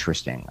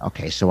 interesting.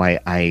 Okay, so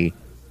I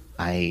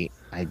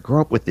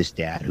grew up with this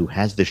dad who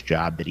has this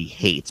job that he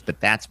hates, but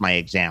that's my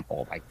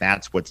example. Like,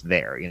 that's what's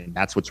there. You know,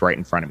 that's what's right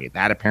in front of me.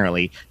 That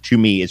apparently, to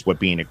me, is what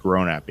being a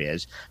grown-up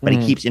is. But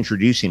he keeps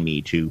introducing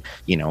me to,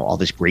 you know, all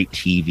this great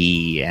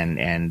TV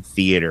and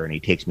theater, and he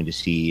takes me to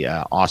see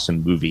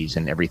awesome movies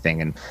and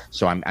everything. And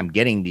so I'm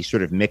getting these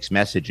sort of mixed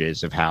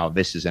messages of how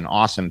this is an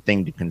awesome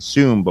thing to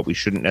consume, but we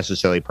shouldn't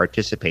necessarily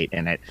participate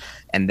in it.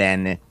 And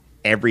then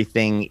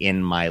everything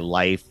in my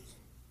life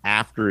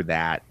after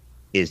that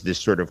is this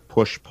sort of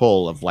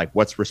push-pull of like,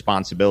 what's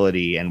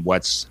responsibility and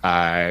what's,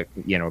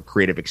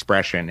 creative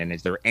expression, and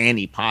is there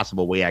any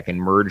possible way I can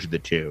merge the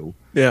two?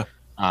 Yeah.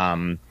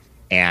 And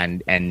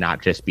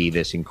not just be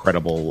this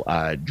incredible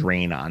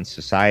drain on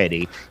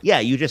society. Yeah,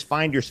 you just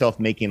find yourself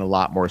making a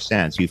lot more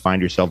sense. You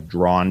find yourself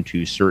drawn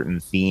to certain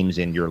themes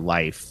in your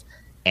life,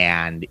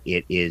 and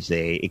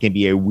it can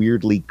be a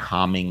weirdly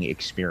calming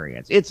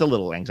experience. It's a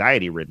little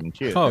anxiety-ridden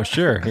too. Oh,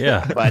 sure,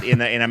 yeah. But in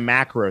a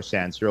macro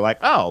sense, you're like,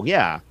 oh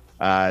yeah.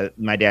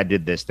 My dad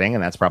did this thing,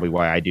 and that's probably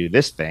why I do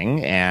this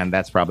thing, and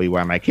that's probably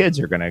why my kids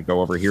are going to go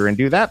over here and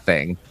do that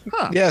thing.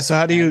 Huh. Yeah. So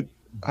how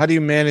do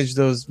you manage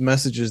those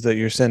messages that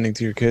you're sending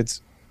to your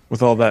kids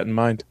with all that in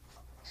mind?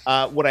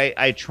 What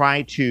I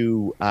try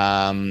to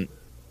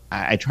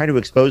I try to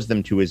expose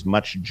them to as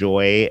much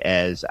joy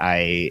as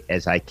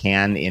I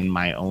can in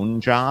my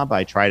own job.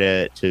 I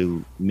try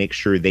to make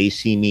sure they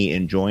see me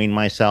enjoying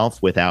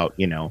myself without,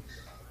 you know,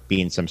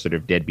 being some sort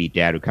of deadbeat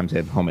dad who comes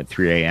home at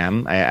 3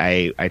 a.m.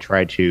 I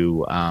try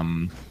to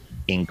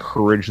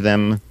encourage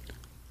them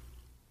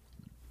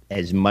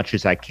as much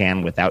as I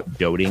can without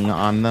doting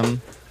on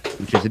them,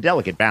 which is a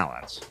delicate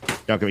balance.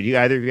 Don't get me. Do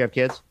either of you have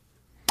kids?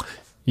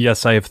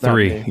 Yes, I have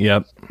 3.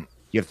 Yep.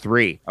 You have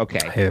 3.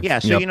 Okay. Yeah.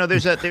 So, you know,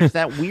 there's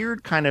that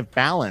weird kind of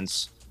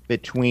balance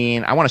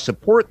between, I want to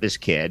support this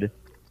kid.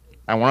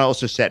 I want to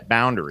also set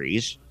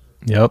boundaries.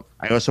 Yep.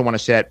 I also want to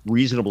set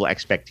reasonable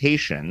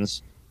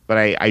expectations, but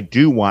I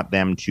do want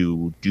them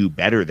to do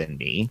better than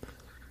me.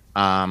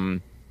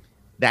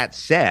 That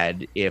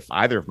said, if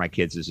either of my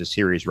kids is a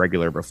series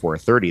regular before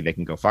 30, they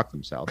can go fuck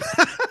themselves.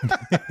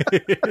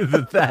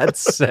 That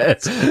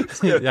said,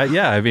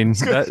 yeah. I mean,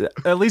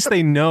 at least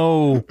they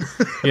know.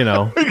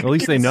 At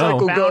least they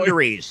know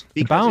boundaries.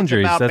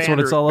 Boundaries. That's what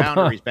it's all about.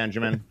 Boundaries,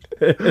 Benjamin.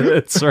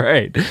 That's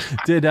right.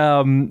 Did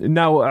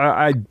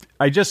now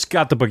I just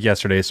got the book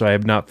yesterday, so I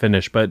have not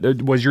finished.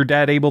 But was your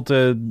dad able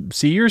to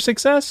see your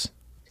success?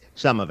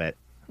 Some of it.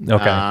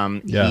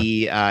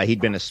 Okay.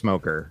 He'd been a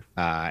smoker,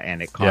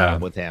 and it caught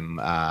up with him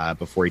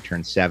before he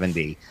turned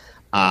 70.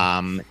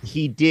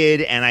 He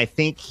did, and I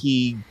think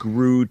he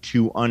grew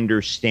to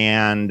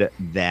understand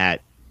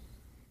that.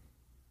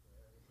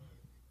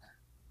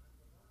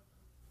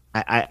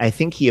 I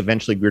think he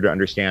eventually grew to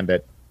understand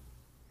that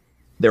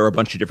there are a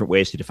bunch of different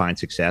ways to define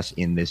success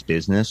in this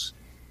business,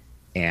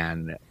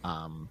 and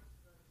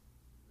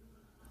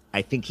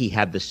I think he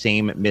had the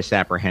same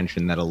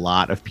misapprehension that a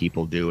lot of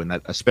people do, and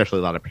that especially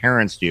a lot of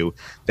parents do,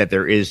 that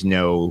there is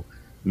no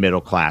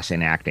middle class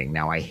in acting.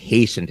 Now, I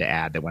hasten to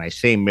add that when I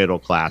say middle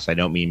class, I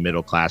don't mean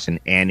middle class in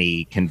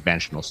any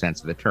conventional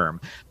sense of the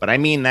term, but I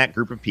mean that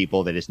group of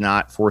people that is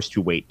not forced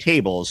to wait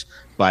tables,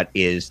 but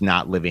is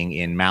not living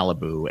in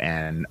Malibu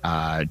and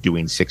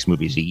doing 6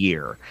 movies a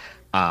year.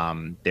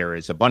 There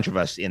is a bunch of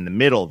us in the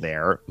middle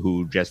there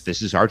who just,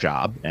 this is our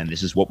job and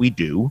this is what we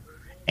do.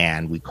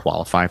 And we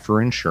qualify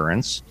for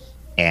insurance,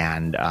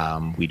 and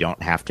we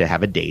don't have to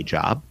have a day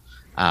job.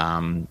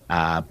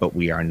 But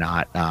we are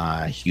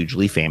not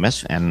hugely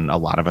famous, and a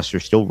lot of us are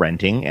still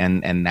renting,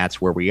 and that's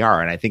where we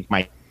are. And I think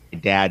my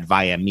dad,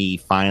 via me,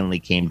 finally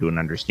came to an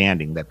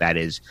understanding that that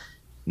is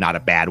not a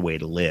bad way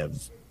to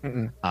live.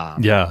 And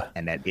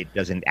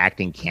that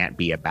acting can't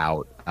be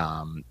about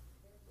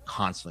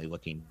constantly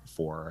looking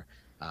for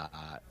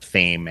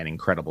fame and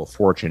incredible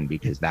fortune,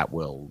 because that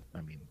will,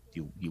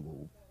 you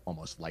will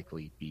almost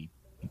likely be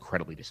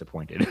incredibly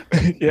disappointed.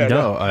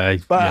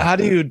 How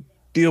do you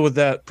deal with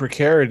that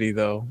precarity,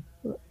 though?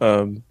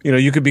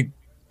 You could be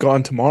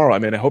gone tomorrow. I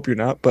mean, I hope you're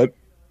not, but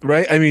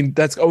right? I mean,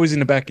 that's always in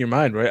the back of your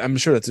mind, right? I'm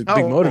sure that's a big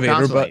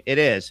motivator, but it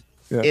is.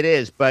 Yeah. It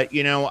is. But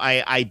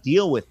I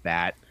deal with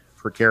that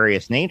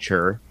precarious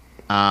nature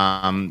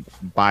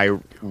by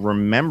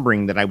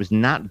remembering that I was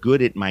not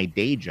good at my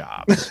day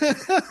jobs.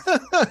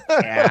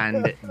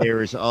 And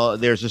there's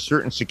a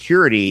certain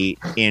security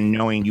in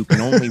knowing you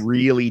can only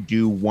really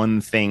do one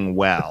thing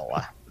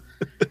well.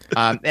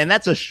 And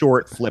that's a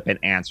short, flippant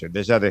answer.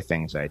 There's other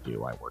things I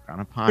do. I work on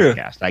a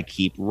podcast. Yeah. I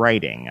keep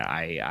writing.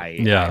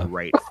 I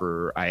write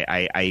for.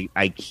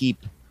 I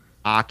keep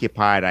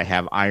occupied. I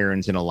have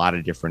irons in a lot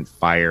of different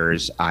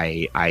fires.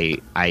 I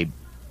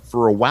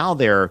for a while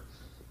there,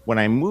 when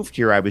I moved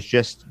here, I was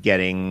just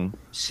getting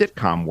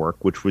sitcom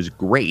work, which was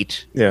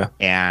great. Yeah.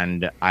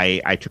 And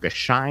I took a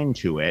shine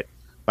to it,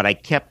 but I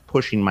kept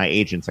pushing my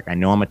agents. Like, I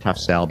know I'm a tough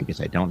sell because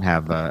I don't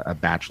have a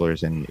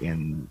bachelor's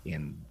in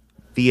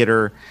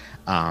theater.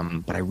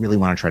 But I really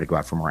want to try to go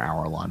out for more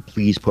Hour-Alon.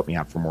 Please put me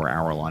out for more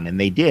Hour-Alon. And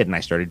they did. And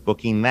I started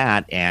booking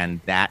that. And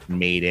that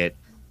made it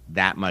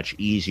that much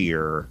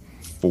easier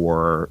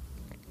for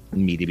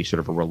me to be sort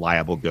of a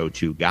reliable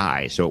go-to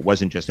guy. So it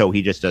wasn't just,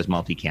 he just does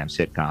multicam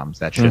sitcoms.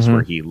 That's just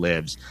where he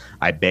lives.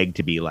 I begged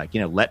to be like,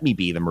 let me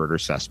be the murder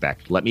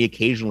suspect. Let me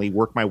occasionally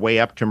work my way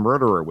up to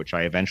murderer, which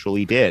I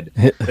eventually did.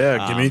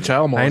 Yeah, give me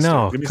child molester. I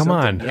know. Come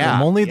on. Yeah,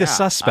 I'm only the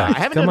suspect. I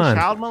haven't done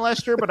child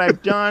molester, but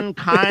I've done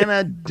kind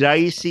of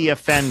dicey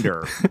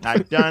offender.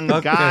 I've done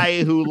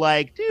guy who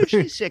dude,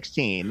 she's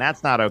 16.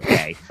 That's not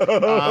okay.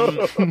 But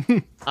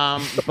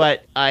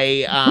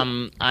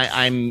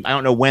I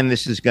don't know when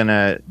this is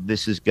gonna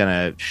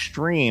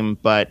stream,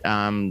 but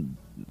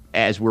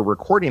as we're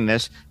recording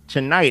this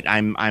tonight,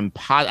 I'm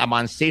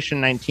on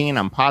station 19.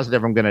 I'm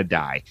positive I'm gonna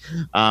die.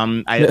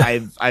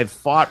 I've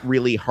fought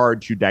really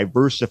hard to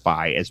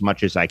diversify as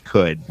much as I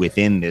could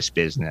within this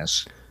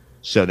business,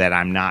 so that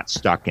I'm not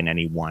stuck in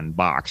any one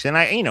box. And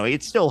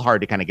it's still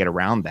hard to kind of get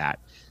around that,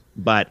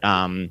 but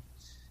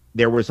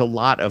there was a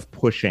lot of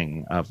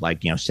pushing of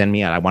send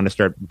me out. I want to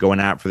start going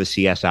out for the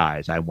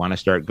CSIs. I want to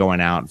start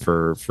going out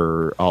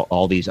for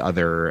all these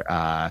other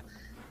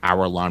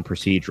hour-long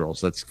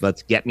procedurals.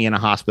 Let's get me in a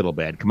hospital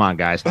bed. Come on,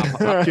 guys.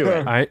 Up to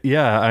it.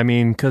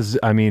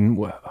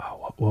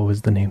 What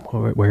was the name?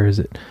 Where is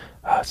it?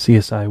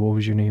 CSI. What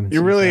was your name?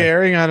 You're really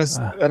airing on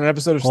an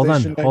episode of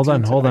Station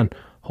 19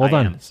 Hold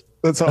on.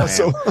 That's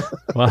awesome.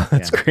 Well,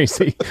 that's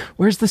crazy.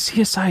 Where's the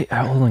CSI?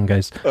 Hold on,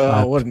 guys.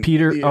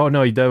 Peter. Oh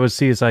no, that was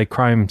CSI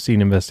Crime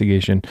Scene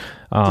Investigation.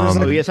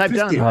 Yes, I've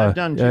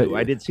done two.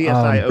 I did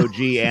CSI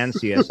OG and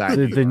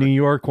CSI the New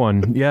York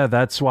one. Yeah,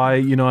 that's why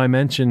I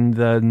mentioned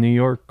the New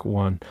York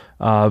one.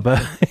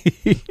 But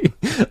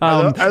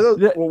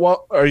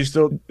are you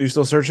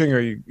still searching, or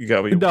you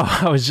got me? No,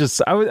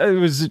 it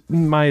was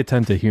my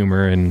attempt at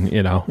humor, and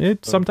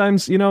it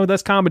sometimes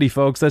that's comedy,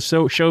 folks. That's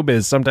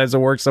showbiz. Sometimes it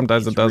works,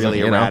 sometimes it doesn't.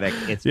 Really erratic.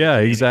 It's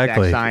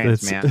exactly. Exact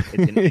science, man. It's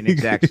an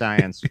inexact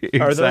science.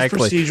 Are those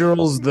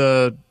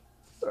procedurals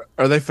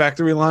are they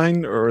factory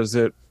line, or is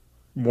it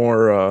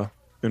more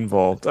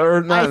involved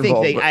or not? I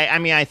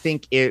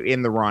think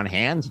in the wrong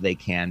hands they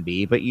can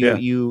be, but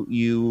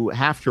you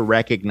have to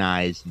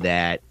recognize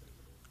that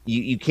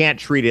you can't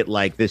treat it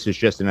like this is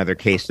just another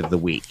case of the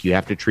week. You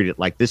have to treat it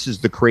like this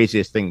is the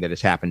craziest thing that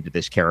has happened to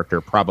this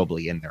character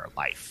probably in their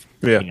life.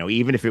 Yeah. You know,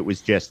 even if it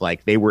was just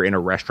like they were in a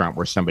restaurant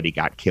where somebody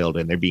got killed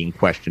and they're being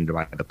questioned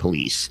by the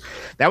police.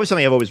 That was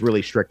something I've always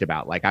really strict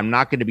about. Like, I'm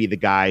not going to be the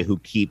guy who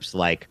keeps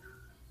like,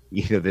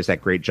 you know, there's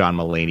that great John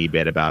Mulaney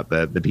bit about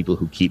the people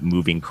who keep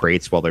moving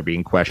crates while they're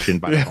being questioned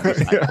by the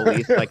homicide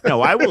police. Like,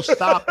 no, I will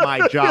stop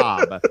my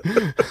job.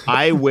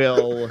 I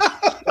will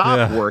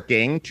stop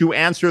working to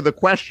answer the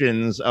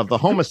questions of the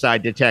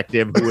homicide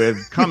detective who have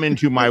come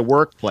into my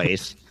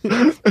workplace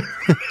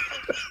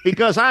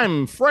because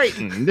I'm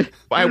frightened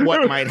by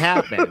what might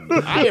happen.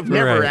 I have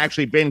never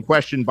actually been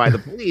questioned by the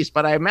police,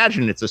 but I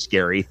imagine it's a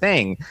scary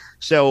thing.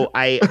 So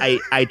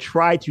I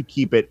try to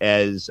keep it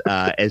as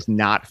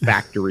not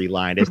factory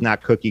lined, as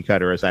not cookie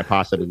cutter as I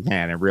possibly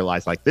can, and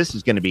realize like this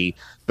is going to be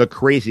the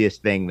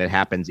craziest thing that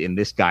happens in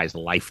this guy's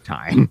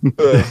lifetime.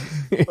 I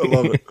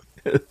love it.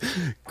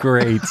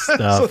 Great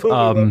stuff.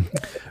 We'll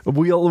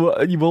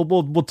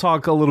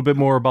talk a little bit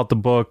more about the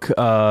book in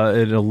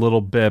a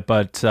little bit,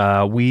 but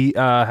we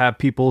have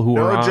people who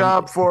are No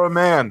Job for a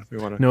Man.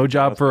 No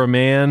Job for a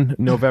Man,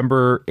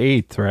 November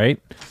 8th, right?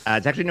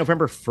 It's actually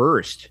November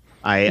 1st.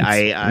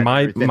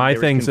 My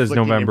thing says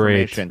November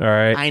 8th. All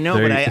right, I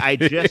know, but I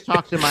just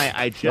talked to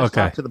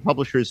talked to the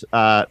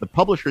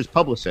publisher's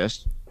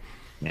publicist.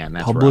 Man,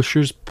 that's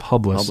publisher's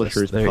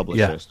publicist.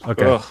 Publicist. Yeah.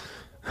 Okay. Ugh.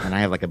 And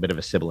I have like a bit of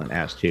a sibilant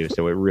ass too,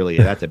 so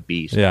that's a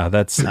beast. Yeah,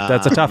 that's a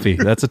toughie.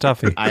 That's a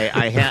toughie.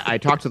 I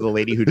talked to the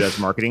lady who does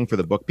marketing for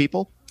the book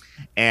people,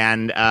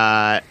 and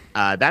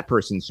that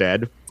person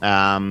said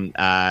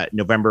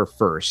November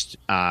 1st,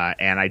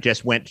 and I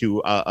just went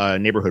to a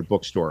neighborhood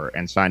bookstore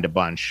and signed a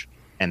bunch,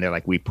 and they're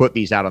like, we put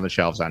these out on the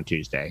shelves on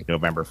Tuesday,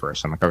 November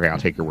 1st. I'm like, okay, I'll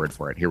take your word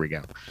for it. Here we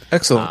go.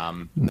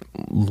 Excellent.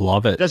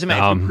 Love it. Doesn't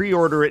matter. If you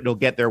pre-order it, it'll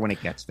get there when it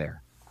gets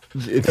there.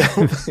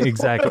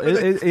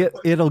 Exactly.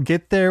 It'll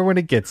get there when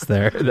it gets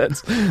there.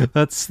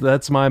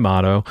 That's my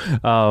motto.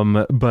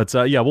 But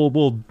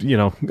we'll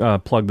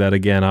plug that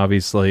again.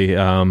 Obviously,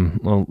 a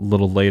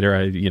little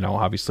later.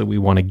 Obviously, we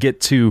want to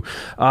get to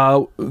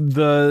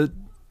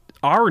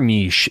our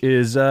niche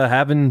is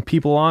having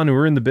people on who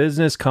are in the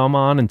business come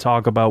on and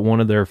talk about one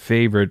of their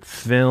favorite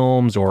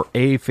films or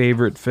a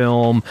favorite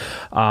film.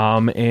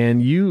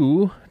 And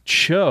you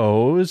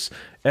chose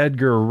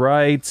Edgar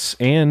Wright's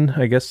and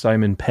I guess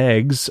Simon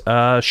Pegg's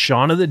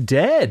Shaun of the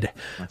Dead,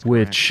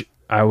 which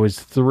I was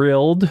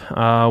thrilled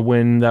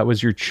when that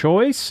was your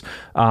choice.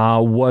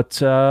 I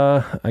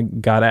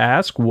gotta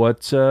ask,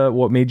 what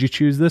made you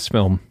choose this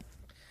film?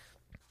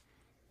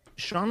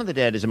 Shaun of the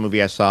Dead is a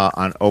movie I saw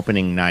on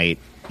opening night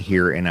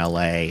here in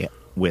LA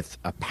with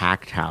a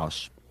packed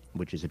house,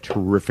 which is a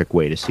terrific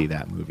way to see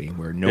that movie,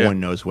 where no one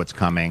knows what's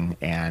coming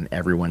and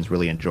everyone's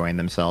really enjoying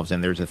themselves.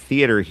 And there's a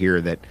theater here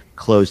that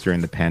closed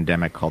during the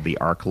pandemic called the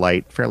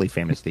ArcLight, fairly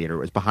famous theater. It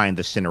was behind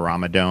the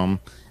Cinerama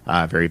Dome,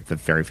 the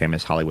very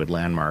famous Hollywood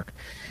landmark.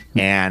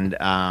 And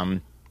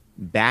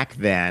back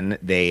then,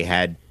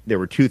 there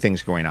were two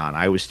things going on.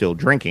 I was still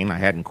drinking. I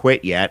hadn't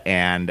quit yet.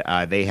 And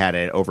they had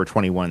an over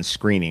 21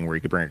 screening where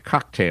you could bring a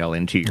cocktail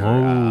into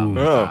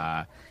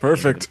your...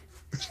 perfect.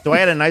 So I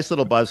had a nice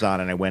little buzz on,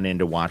 and I went in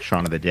to watch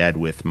Shaun of the Dead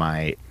with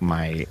my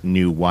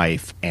new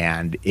wife,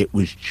 and it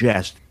was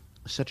just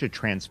such a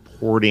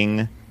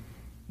transporting,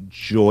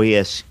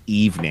 joyous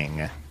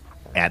evening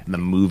at the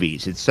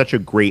movies. It's such a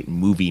great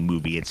movie.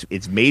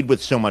 It's made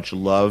with so much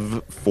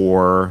love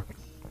for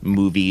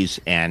movies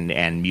and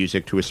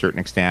music to a certain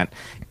extent.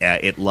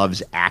 It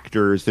loves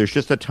actors. There's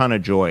just a ton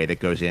of joy that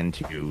goes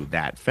into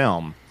that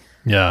film.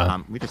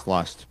 Yeah. We just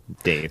lost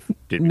Dave.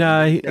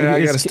 I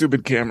got a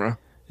stupid camera.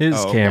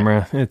 His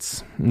camera.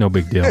 It's no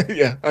big deal.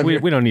 Yeah, we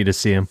don't need to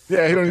see him.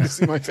 Yeah, you don't need to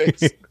see my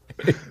face.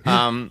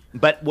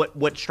 But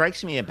what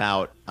strikes me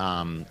about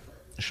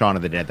Shaun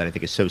of the Dead that I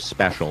think is so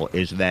special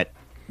is that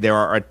there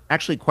are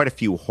actually quite a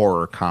few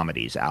horror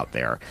comedies out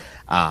there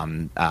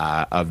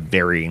of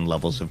varying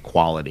levels of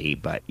quality.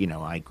 But,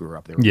 I grew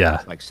up there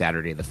with like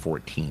Saturday the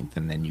 14th.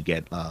 And then you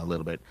get a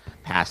little bit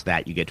past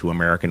that, you get to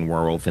American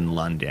Werewolf in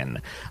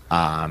London.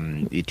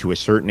 To a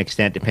certain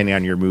extent, depending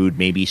on your mood,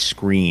 maybe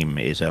Scream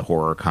is a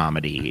horror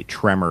comedy.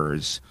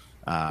 Tremors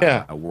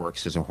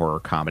works as a horror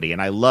comedy.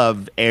 And I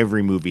love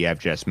every movie I've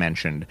just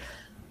mentioned.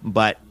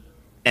 And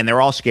they're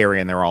all scary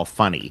and they're all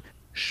funny.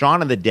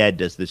 Shaun of the Dead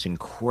does this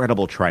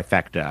incredible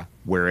trifecta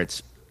where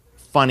it's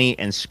funny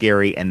and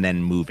scary and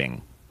then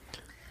moving.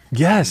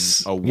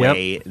 Yes. In a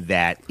way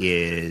that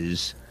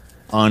is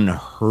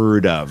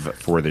unheard of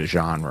for the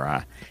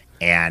genre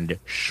and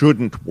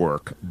shouldn't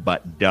work,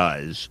 but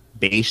does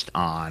based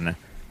on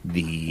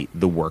the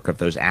work of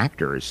those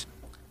actors.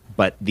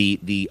 But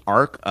the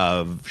arc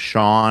of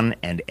Shaun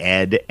and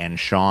Ed and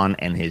Shaun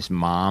and his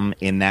mom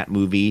in that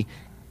movie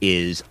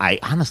is,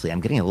 I'm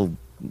getting a little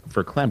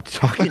verklempt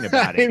talking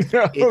about it.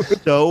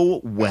 It's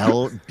so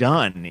well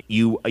done.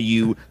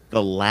 The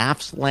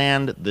laughs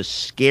land, the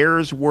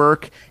scares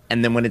work,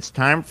 and then when it's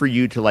time for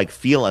you to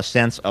feel a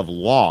sense of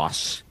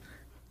loss,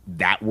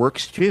 that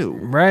works too.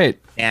 Right.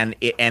 And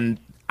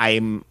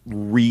I'm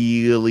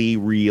really,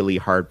 really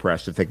hard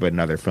pressed to think of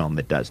another film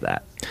that does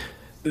that.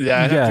 Yeah,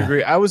 I have to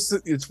agree.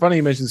 It's funny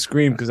you mentioned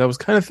Scream because I was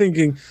kind of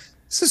thinking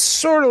this is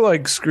sort of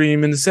like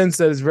Scream in the sense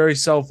that it's very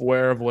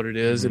self-aware of what it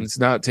is and it's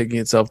not taking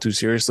itself too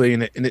seriously,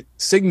 and it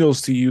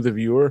signals to you, the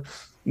viewer,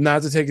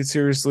 not to take it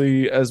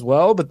seriously as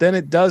well. But then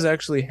it does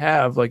actually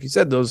have, like you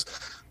said, those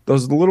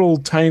little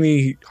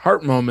tiny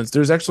heart moments.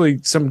 There's actually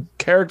some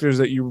characters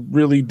that you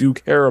really do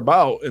care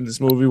about in this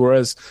movie,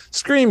 whereas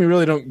Scream, you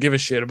really don't give a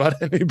shit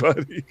about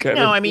anybody.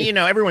 I mean,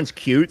 everyone's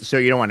cute, so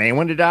you don't want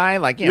anyone to die.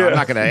 Like, I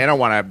don't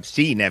want to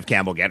see Neve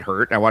Campbell get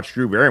hurt. I watched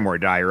Drew Barrymore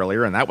die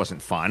earlier, and that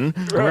wasn't fun.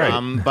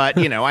 Right. But,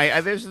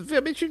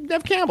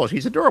 Neve Campbell,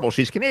 she's adorable.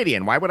 She's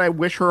Canadian. Why would I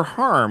wish her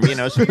harm?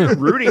 So you're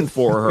rooting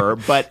for her,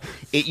 but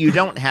you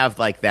don't have,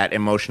 like, that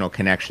emotional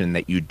connection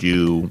that you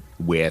do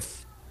with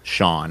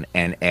Sean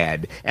and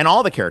Ed and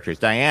all the characters,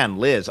 Diane,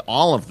 Liz,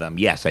 all of them.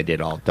 Yes, I did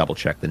all double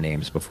check the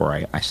names before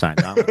I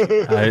signed on.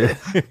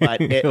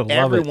 But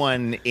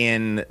everyone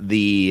in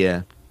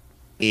the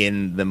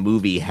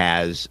movie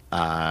has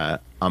a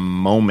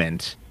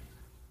moment.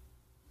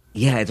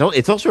 Yeah,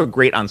 it's also a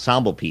great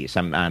ensemble piece.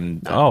 I'm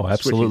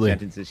absolutely switching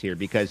sentences here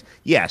because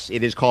yes,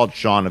 it is called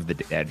Shaun of the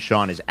Dead.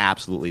 Sean is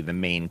absolutely the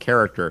main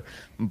character,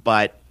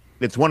 but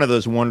it's one of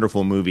those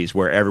wonderful movies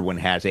where everyone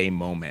has a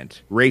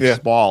moment. Rafe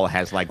Spall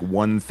has like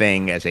one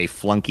thing as a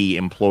flunky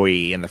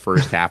employee in the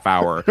first half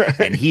hour,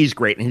 and he's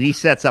great. And he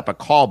sets up a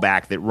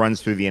callback that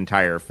runs through the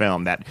entire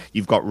film that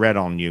you've got Red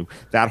on You.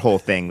 That whole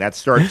thing that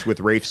starts with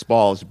Rafe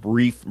Spall's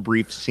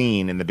brief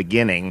scene in the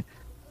beginning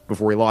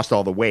before he lost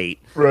all the weight,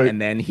 right?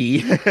 And then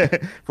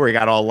before he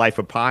got all Life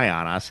of Pi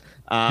on us.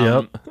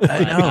 I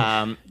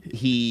know.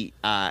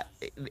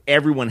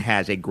 Everyone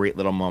has a great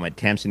little moment.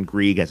 Tamsin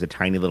Greig has a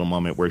tiny little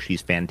moment where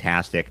she's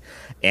fantastic,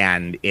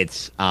 and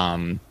it's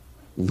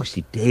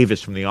Lucy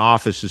Davis from The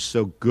Office is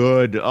so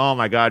good. Oh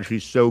my God,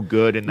 she's so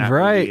good in that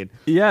movie.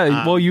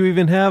 Yeah. Well, you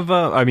even have.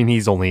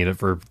 He's only in it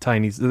for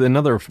tiny.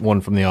 Another one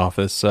from The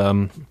Office.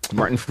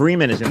 Martin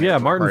Freeman is in it. Yeah,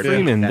 Martin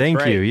Freeman.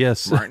 Thank you.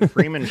 Yes, Martin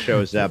Freeman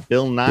shows up.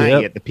 Bill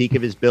Nye at the peak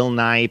of his Bill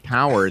Nye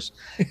powers.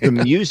 The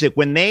music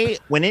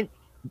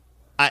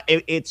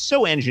it's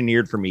so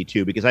engineered for me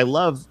too because I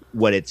love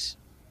what it's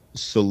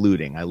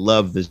saluting. I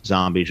love the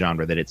zombie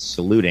genre that it's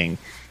saluting,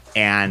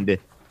 and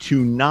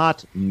to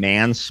not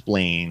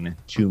mansplain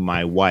to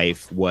my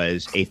wife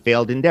was a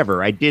failed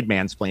endeavor. I did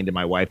mansplain to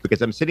my wife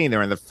because I'm sitting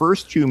there and the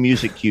first two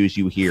music cues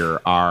you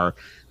hear are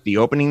the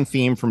opening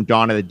theme from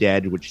Dawn of the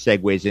Dead, which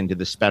segues into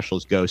the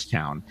Specials Ghost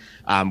Town,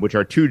 which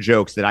are two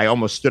jokes that I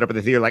almost stood up at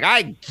the theater like,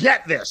 I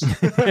get this.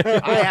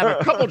 I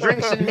have a couple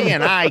drinks in me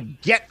and I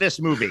get this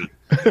movie,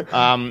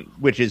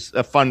 which is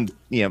a fun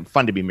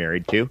to be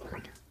married to.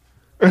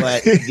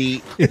 But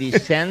the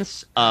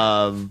sense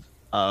of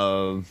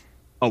oh,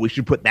 we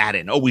should put that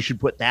in. Oh, we should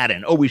put that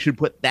in. Oh, we should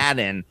put that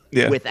in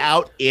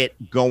without it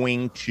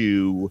going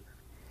to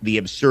the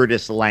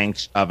absurdist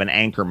lengths of an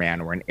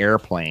Anchorman or an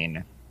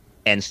Airplane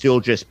and still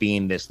just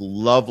being this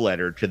love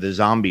letter to the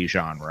zombie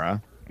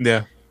genre.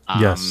 Yeah.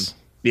 Yes.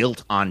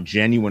 Built on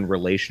genuine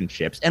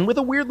relationships and with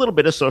a weird little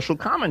bit of social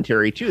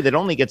commentary too that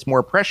only gets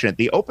more prescient.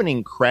 The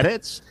opening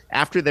credits,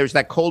 after there's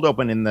that cold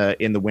open in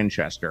the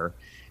Winchester,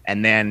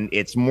 and then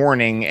it's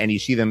morning and you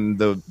see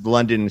the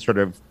London sort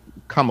of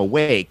come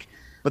awake.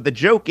 But the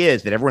joke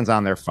is that everyone's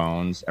on their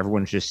phones.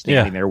 Everyone's just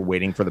standing there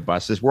waiting for the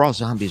buses. We're all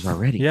zombies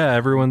already. Yeah,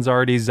 everyone's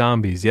already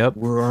zombies. Yep.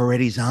 We're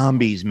already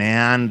zombies,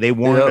 man. They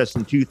warned us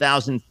in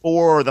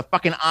 2004. The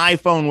fucking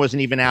iPhone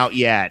wasn't even out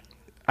yet.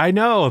 I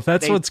know.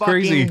 That's what's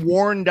crazy. They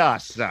warned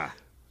us.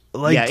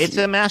 It's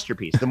a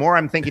masterpiece. The more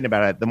I'm thinking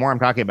about it, the more I'm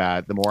talking about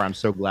it, the more I'm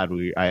so glad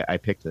I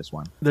picked this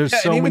one. There's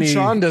so even many.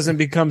 Sean doesn't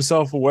become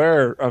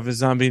self-aware of his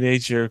zombie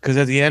nature because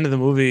at the end of the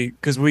movie,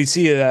 because we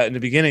see that in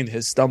the beginning,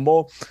 his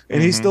stumble,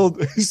 and he's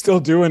still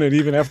doing it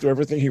even after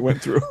everything he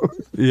went through.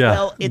 Yeah.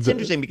 Well, it's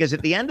interesting because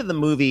at the end of the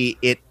movie,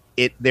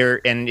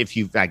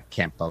 I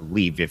can't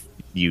believe if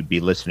you'd be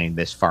listening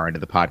this far into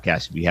the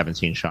podcast if you haven't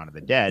seen Shaun of the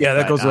Dead. Yeah,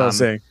 that goes without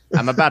saying.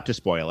 I'm about to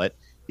spoil it.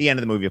 The end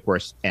of the movie, of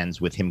course,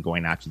 ends with him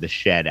going out to the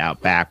shed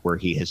out back where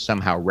he has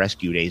somehow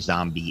rescued a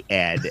zombie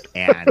Ed.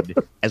 And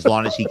as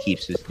long as he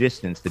keeps his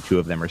distance, the two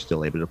of them are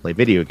still able to play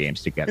video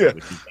games together,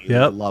 which is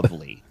a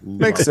lovely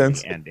Makes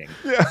sense. ending.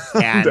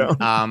 Yeah.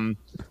 And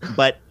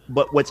but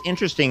what's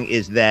interesting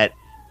is that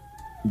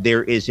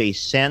there is a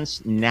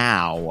sense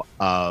now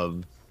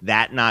of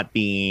that not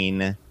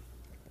being a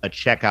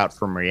checkout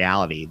from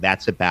reality.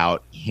 That's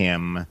about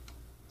him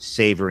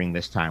savoring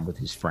this time with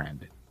his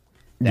friend.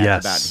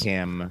 That's about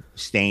him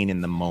staying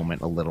in the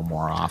moment a little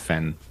more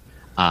often.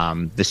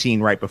 The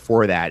scene right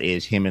before that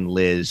is him and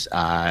Liz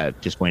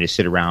just going to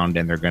sit around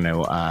and they're going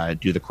to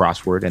do the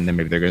crossword, and then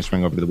maybe they're going to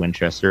swing over to the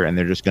Winchester, and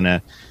they're just going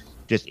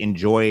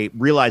to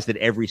realize that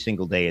every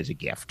single day is a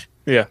gift.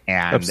 Yeah,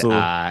 and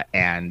absolutely.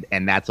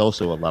 And that's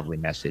also a lovely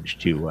message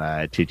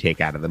to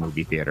take out of the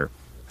movie theater.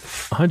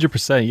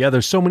 100%. Yeah,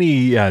 there's so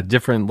many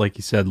different, like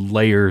you said,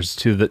 layers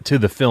to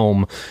the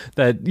film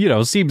that, you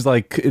know, seems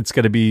like it's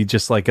going to be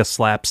just like a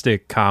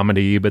slapstick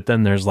comedy, but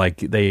then there's like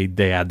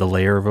they add the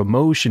layer of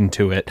emotion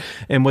to it.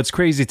 And what's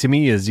crazy to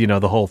me is, you know,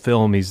 the whole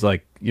film, he's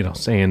like, you know,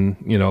 saying,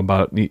 you know,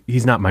 about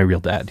he's not my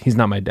real dad. He's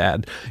not my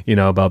dad, you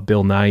know, about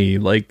Bill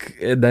Nighy. Like,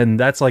 and then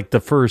that's like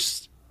the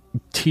first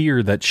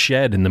tear that's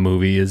shed in the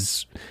movie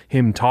is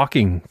him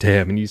talking to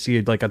him, and you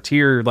see like a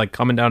tear like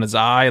coming down his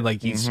eye,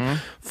 like he's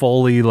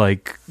fully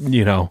like,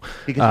 you know,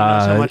 because he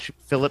knows how much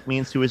Philip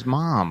means to his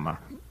mom.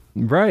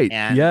 Right.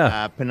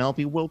 And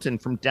Penelope Wilton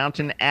from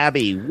Downton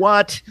Abbey.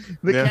 What?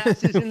 The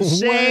cast is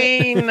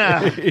insane.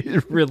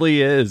 It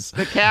really is.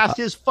 The cast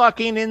is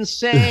fucking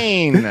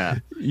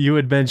insane. You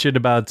had mentioned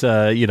about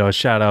you know,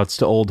 shout outs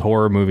to old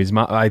horror movies.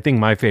 I think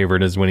my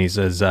favorite is when he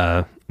says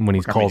when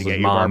he calls his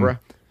mom. Barbara?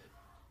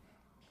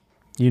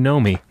 You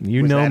know me.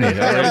 You know me.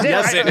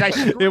 Yes,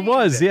 it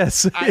was.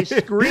 Yes. I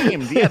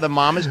screamed. Yeah, the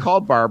mom is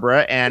called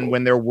Barbara, and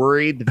when they're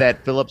worried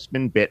that Philip's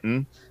been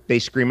bitten, they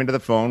scream into the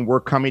phone,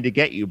 "We're coming to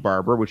get you,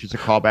 Barbara," which is a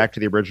callback to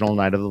the original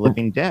Night of the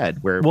Living Dead,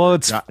 where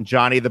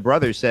Johnny the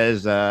brother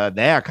says,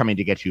 "They are coming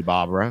to get you,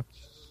 Barbara."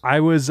 I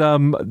was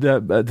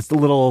the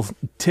little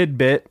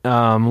tidbit,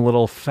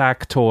 little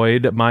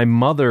factoid. My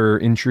mother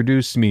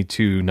introduced me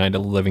to Night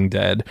of the Living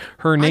Dead.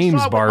 Her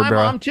name's Barbara. With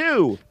my mom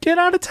too. Get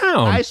out of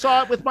town. I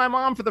saw it with my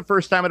mom for the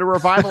first time at a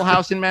revival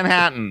house in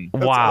Manhattan.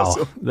 Wow,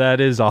 awesome.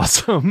 That is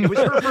awesome. It was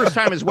her first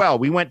time as well.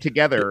 We went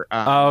together.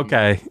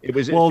 Okay. It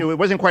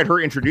wasn't quite her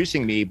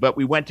introducing me, but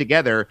we went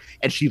together,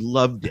 and she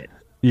loved it.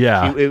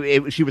 Yeah.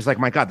 She was like,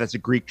 "My God, that's a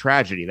Greek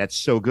tragedy. That's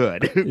so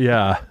good."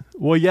 Yeah.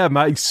 Well, yeah.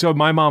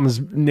 My mom's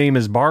name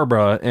is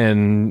Barbara,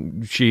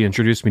 and she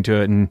introduced me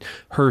to it. And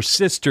her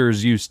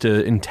sisters used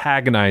to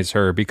antagonize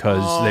her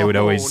because they would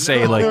always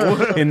say,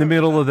 like, in the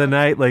middle of the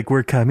night, like,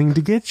 "We're coming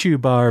to get you,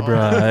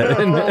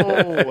 Barbara."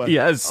 No.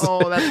 Yes.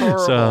 Oh, that's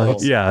horrible.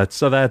 So yeah.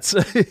 So that's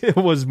it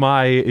was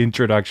my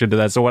introduction to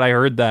that. So when I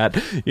heard that,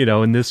 you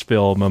know, in this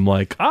film, I'm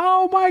like,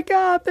 "Oh my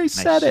God, they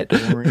said it!"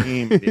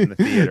 Screamed in the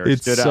theater.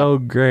 It's so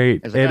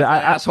great. As an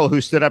asshole who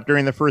stood up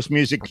during the first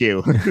music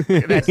cue.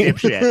 That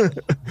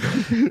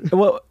dipshit.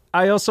 Well,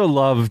 I also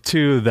love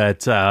too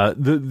that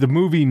the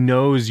movie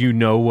knows, you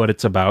know, what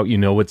it's about. You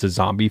know, it's a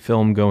zombie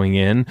film going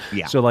in.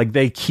 Yeah. So like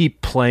they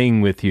keep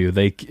playing with you.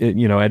 They,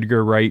 you know,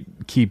 Edgar Wright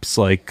keeps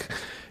like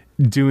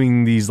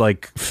doing these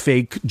like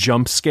fake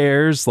jump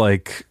scares,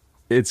 like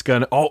it's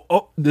gonna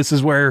this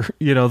is where,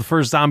 you know, the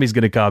first zombie's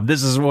gonna come,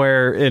 this is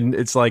where, and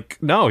it's like,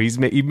 no,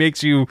 he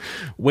makes you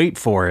wait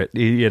for it,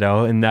 you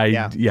know. And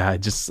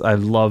I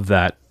love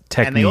that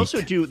technique. And they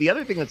also do the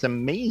other thing that's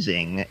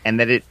amazing, and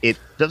that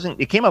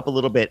it came up a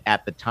little bit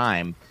at the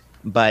time,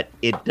 but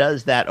it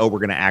does that, we're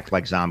gonna act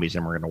like zombies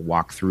and we're gonna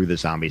walk through the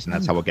zombies, and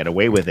that's how we'll get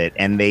away with it.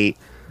 And they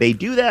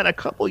do that a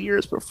couple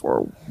years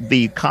before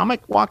the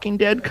comic Walking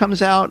Dead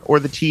comes out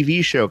or the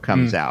TV show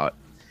comes out.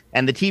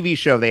 And the TV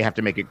show, they have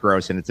to make it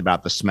gross, and it's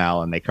about the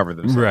smell, and they cover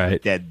themselves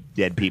with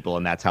dead people,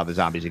 and that's how the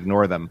zombies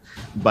ignore them.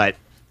 But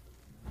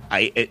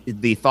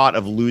the thought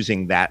of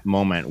losing that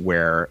moment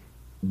where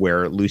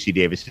Lucy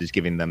Davis is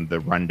giving them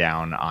the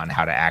rundown on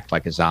how to act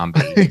like a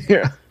zombie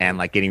and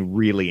like getting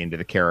really into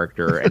the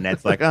character, and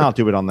that's like, I'll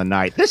do it on the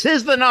night. This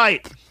is the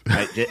night.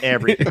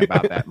 Everything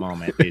about that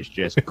moment is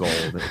just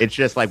gold. It's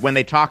just like when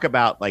they talk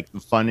about like the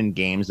fun and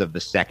games of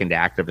the second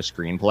act of a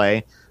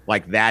screenplay,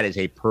 like that is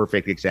a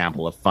perfect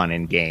example of fun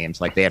and games.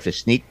 Like they have to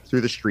sneak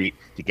through the street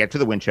to get to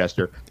the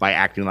Winchester by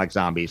acting like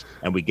zombies,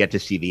 and we get to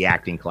see the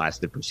acting class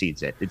that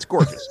precedes it. It's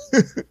gorgeous.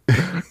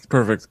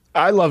 Perfect.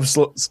 I love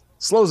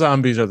slow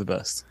zombies are the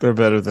best. They're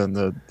better than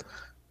the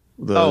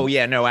Oh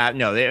yeah, no,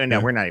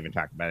 we're not even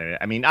talking about it.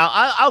 I mean,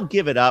 I'll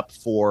give it up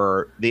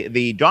for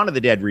the Dawn of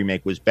the Dead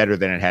remake was better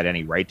than it had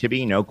any right to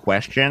be, no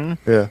question.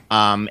 Yeah.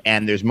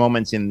 And there's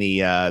moments in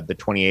the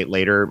 28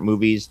 Later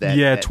movies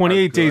that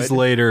 28 Days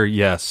Later,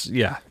 yes,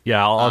 yeah.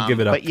 I'll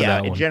give it up. But for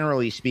that one.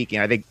 Generally speaking,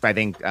 I think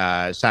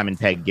Simon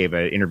Pegg gave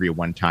an interview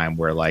one time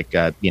where like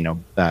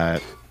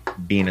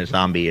being a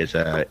zombie is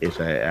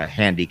a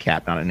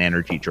handicap, not an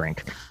energy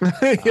drink.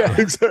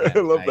 Exactly. I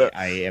love that.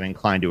 I am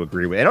inclined to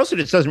agree with it. Also,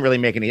 this doesn't really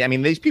make any. I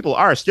mean, these people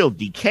are still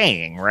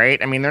decaying,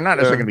 right? I mean, they're not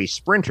necessarily going to be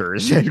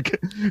sprinters.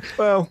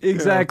 Well,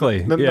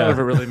 exactly. None of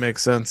it really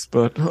makes sense,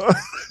 but I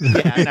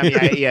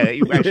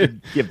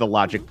should give the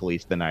Logic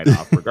Police the night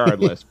off,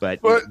 regardless. But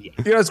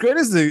as great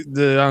as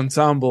the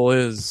ensemble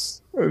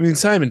is, I mean,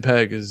 Simon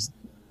Pegg is.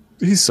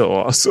 He's so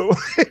awesome.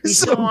 He's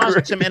so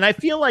awesome. And I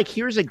feel like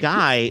here's a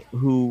guy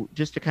who,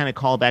 just to kind of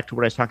call back to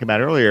what I was talking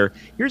about earlier,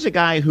 here's a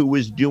guy who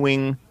was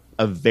doing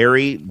a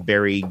very,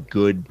 very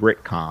good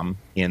Britcom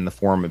in the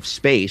form of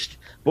Spaced,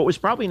 but was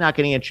probably not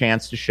getting a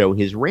chance to show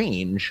his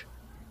range.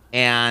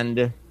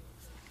 And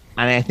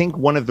I think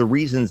one of the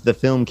reasons the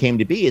film came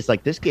to be is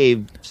like this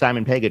gave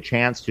Simon Pegg a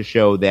chance to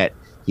show that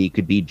he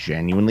could be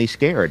genuinely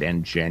scared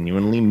and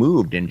genuinely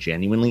moved and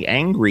genuinely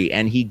angry.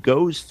 And he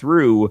goes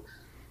through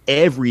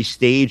every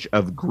stage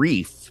of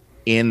grief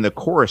in the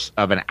course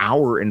of an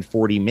hour and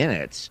 40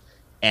 minutes,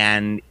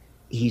 and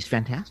he's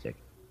fantastic.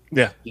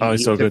 Yeah,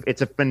 he's so good.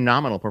 It's a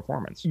phenomenal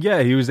performance.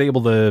 Yeah, he was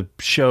able to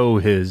show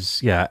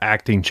his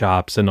acting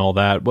chops and all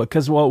that.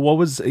 Because what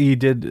was he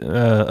did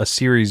a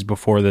series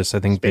before this? I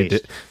think Spaced. they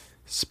did.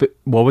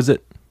 What was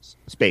it?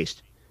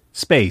 Spaced.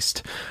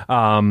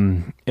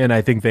 And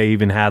I think they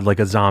even had like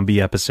a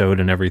zombie episode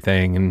and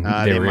everything. And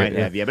they might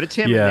have, but it's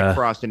him and Nick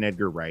Frost and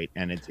Edgar Wright,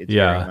 and it's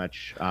very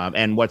much.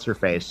 And what's her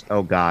face?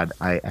 Oh God,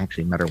 I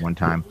actually met her one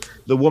time.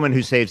 The woman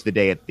who saves the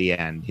day at the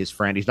end, his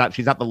friend. She's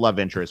not the love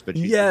interest, but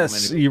she's the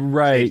woman you're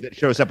right. That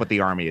shows up with the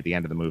army at the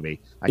end of the movie.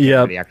 I can't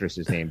remember the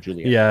actress's name,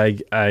 Julia. Yeah,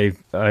 I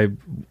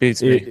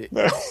beats me.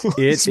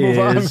 It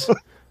is.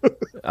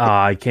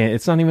 I can't.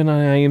 It's not even on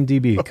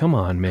IMDb. Come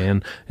on,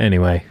 man.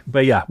 Anyway,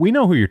 but yeah, we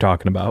know who you're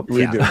talking about.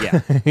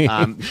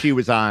 She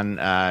was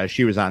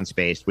on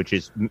Spaced, which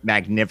is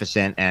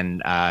magnificent,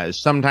 and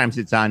sometimes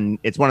it's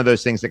one of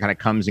those things that kind of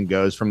comes and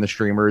goes from the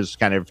streamers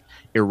kind of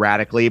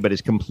erratically, but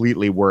is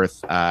completely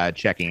worth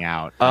checking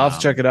out. I'll have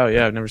to check it out.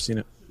 Yeah, I've never seen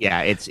it.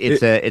 Yeah, it's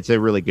a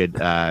really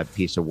good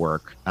piece of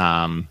work.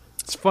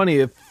 It's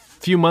funny. A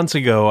few months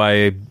ago,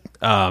 I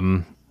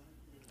don't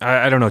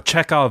know,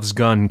 Chekhov's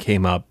gun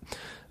came up.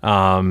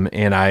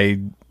 And I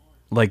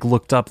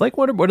looked up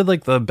what are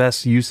like the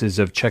best uses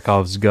of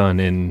Chekhov's gun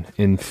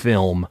in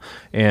film,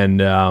 and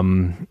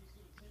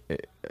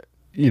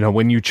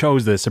when you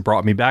chose this, it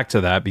brought me back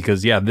to that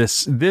because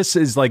this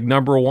is like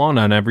number one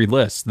on every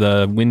list,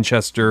 the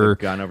Winchester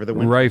gun over the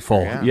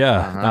rifle,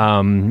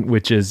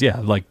 which is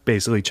like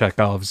basically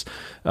Chekhov's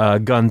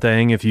gun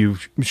thing. If you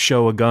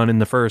show a gun in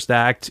the first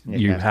act,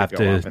 you have to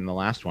go off in the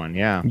last one.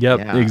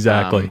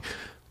 Exactly.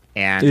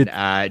 And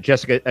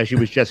Jessica, she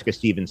was Jessica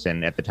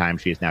Stevenson at the time.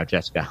 She is now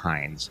Jessica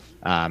Hines.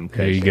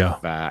 There you go.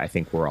 I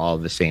think we're all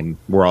the same.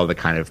 We're all the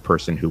kind of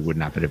person who would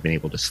not have been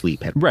able to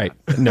sleep. Right.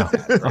 No,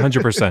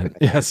 100%.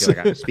 Yes. I feel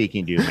like I'm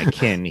speaking to my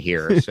kin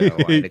here. So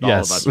I think all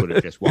of us would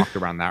have just walked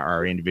around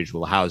our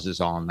individual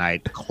houses all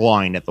night,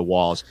 clawing at the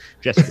walls.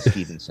 Jessica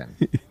Stevenson.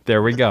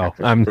 There we go.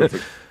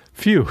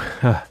 Phew.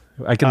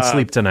 I can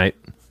sleep tonight.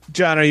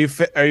 John, are you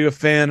a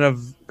fan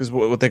of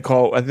what they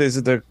call, is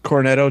it the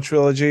Cornetto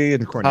trilogy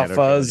and Hot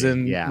Fuzz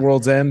and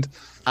World's End?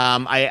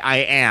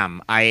 I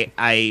am.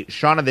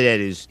 Shaun of the Dead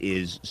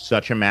is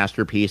such a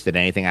masterpiece that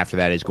anything after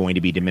that is going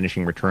to be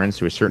diminishing returns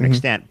to a certain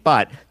extent.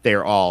 But they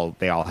all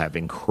have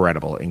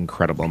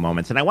incredible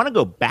moments. And I want to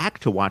go back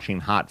to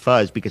watching Hot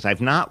Fuzz because I've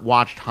not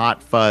watched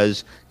Hot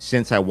Fuzz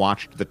since I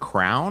watched The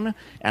Crown,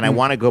 and I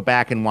want to go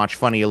back and watch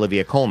Funny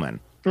Olivia Colman.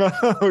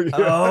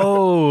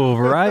 Oh,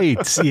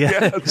 right.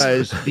 Yeah.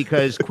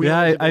 Because Queen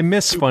I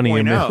miss Funny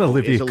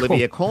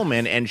Olivia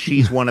Colman, and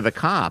she's one of the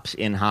cops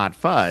in Hot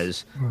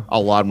Fuzz,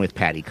 along with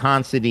Patty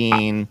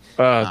Considine.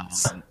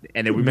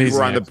 And we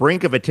were on the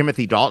brink of a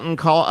Timothy Dalton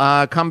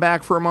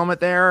comeback for a moment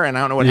there, and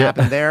I don't know what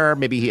happened there.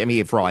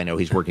 Maybe for all I know,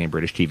 he's working in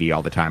British TV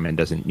all the time and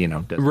doesn't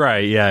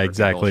right? Yeah,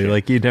 exactly.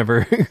 Like you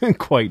never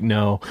quite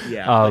know.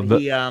 Yeah,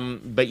 but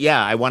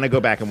I want to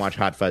go back and watch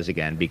Hot Fuzz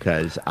again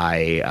because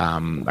I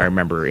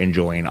remember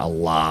enjoying a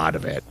lot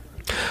of it.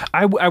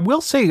 I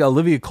will say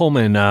Olivia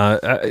Colman,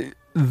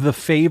 the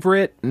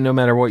favorite, no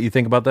matter what you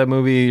think about that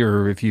movie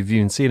or if you've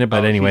even seen it,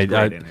 but anyway,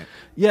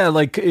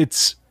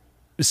 it's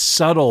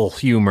subtle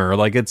humor.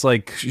 Like it's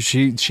like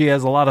she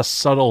has a lot of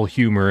subtle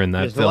humor in that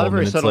There's film. A lot of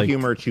very subtle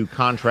humor to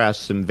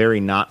contrast some very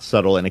not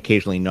subtle and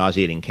occasionally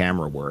nauseating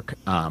camera work.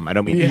 I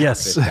don't mean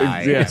yes.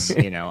 Yes.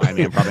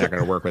 I'm probably not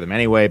going to work with him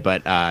anyway,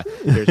 but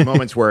there's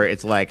moments where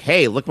it's like,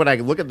 hey, look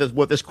at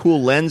this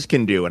cool lens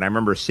can do. And I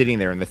remember sitting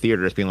there in the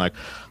theater just being like,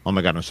 oh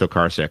my God, I'm so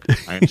car sick.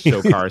 I am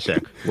so car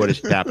sick. What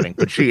is happening?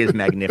 But she is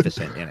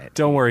magnificent in it.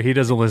 Don't worry, he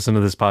doesn't listen to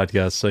this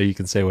podcast, so you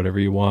can say whatever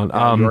you want.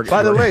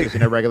 By the way,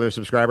 isn't a regular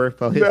subscriber?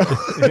 No,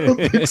 I don't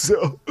think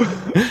so.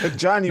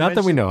 John, you not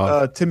that we know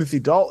of. Timothy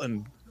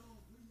Dalton.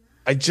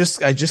 I just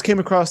came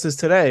across this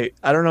today.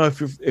 I don't know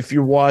if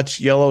you watch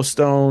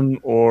Yellowstone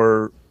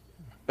or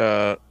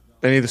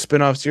any of the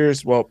spin-off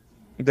series. Well,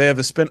 they have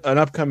an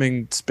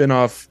upcoming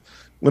spin-off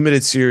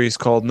limited series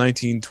called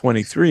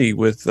 1923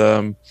 with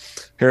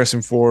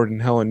Harrison Ford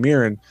and Helen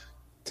Mirren.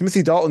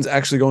 Timothy Dalton's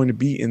actually going to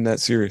be in that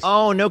series.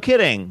 Oh, no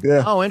kidding.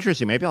 Yeah. Oh,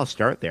 interesting. Maybe I'll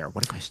start there.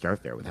 What if I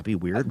start there? Would that be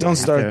weird? Don't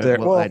start there.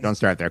 Well, don't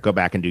start there. Go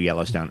back and do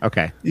Yellowstone.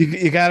 Okay.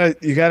 You gotta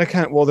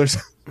kind of, well, there's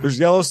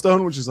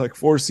Yellowstone, which is like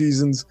 4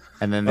 seasons.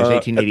 And then there's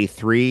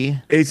 1883.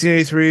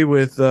 1883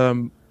 with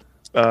Tim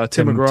McGraw.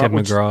 Tim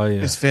McGraw,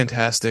 yeah. It's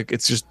fantastic.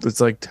 It's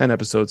like 10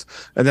 episodes.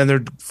 And then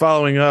they're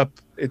following up.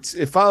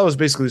 It follows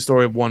basically the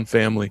story of one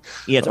family.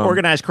 Yeah, it's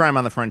organized crime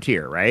on the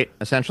frontier, right?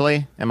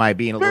 Essentially, am I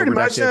being a little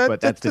reductive?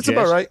 But that's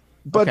about right.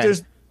 But okay.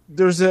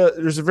 there's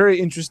a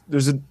very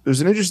there's an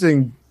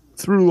interesting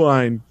through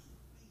line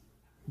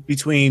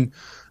between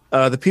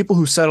the people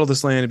who settled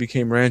this land and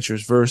became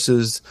ranchers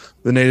versus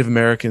the Native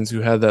Americans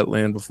who had that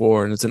land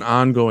before, and it's an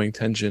ongoing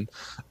tension.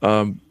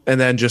 And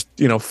then just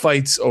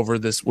fights over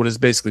this what is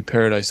basically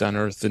paradise on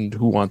earth and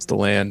who wants the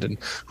land and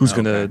who's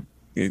gonna.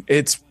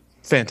 It's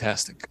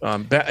fantastic.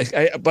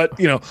 But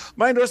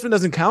my endorsement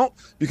doesn't count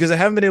because I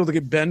haven't been able to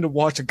get Ben to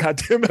watch a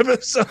goddamn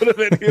episode of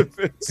any of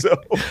it.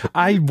 So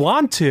I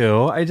want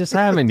to, I just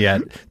haven't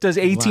yet. Does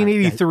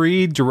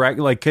 1883 direct?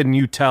 Like, can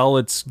you tell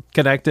it's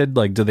connected?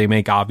 Like, do they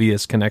make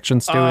obvious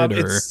connections to it?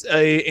 Or it's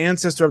a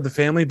ancestor of the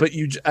family, but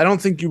I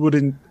don't think you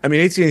wouldn't. I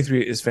mean,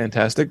 1883 is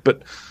fantastic,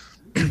 but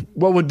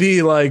what would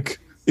be like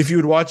if you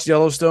would watch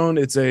Yellowstone?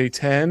 It's a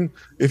 10.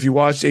 If you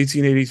watched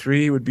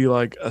 1883, it would be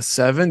like a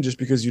 7, just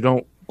because you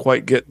don't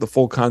quite get the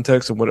full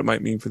context of what it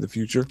might mean for the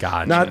future.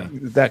 Gotcha. Not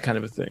that kind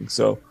of a thing.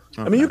 So,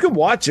 okay. I mean, you can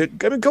watch it.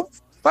 I mean,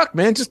 fuck,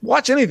 man, just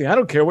watch anything. I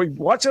don't care.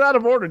 Watch it out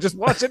of order. Just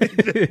watch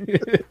anything.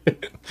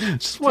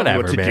 Just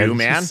whatever, what to do,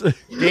 man.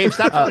 Dave,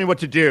 stop telling me what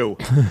to do.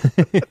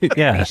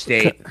 Yeah.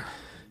 State.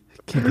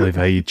 Can't believe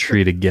how you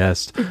treat a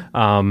guest.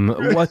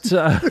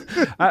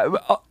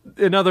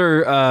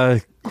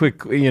 Another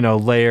quick,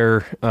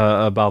 layer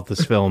about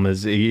this film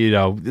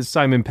is,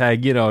 Simon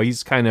Pegg.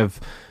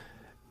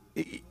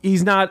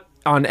 He's not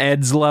on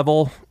Ed's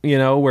level,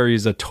 where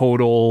he's a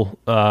total,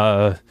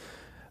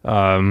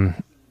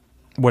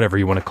 whatever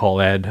you want to call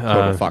Ed,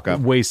 fuck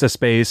up, waste of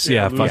space,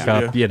 fuck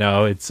up.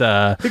 Yeah. It's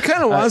he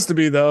kind of wants to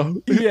be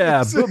though.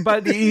 Yeah,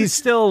 but he's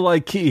still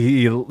like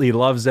he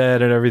loves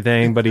Ed and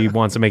everything, but he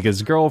wants to make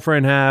his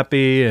girlfriend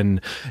happy,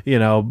 and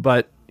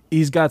but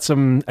he's got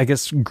some, I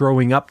guess,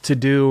 growing up to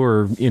do,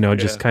 or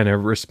just kind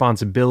of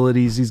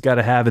responsibilities he's got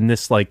to have, in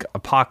this like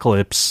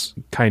apocalypse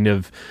kind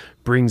of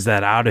brings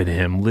that out in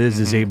him. Liz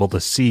is able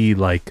to see,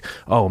 like,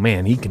 oh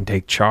man, he can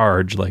take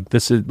charge. Like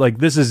this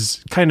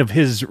is kind of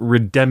his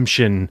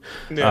redemption,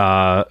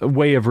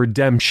 way of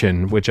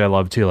redemption, which I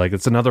love too. Like,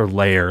 it's another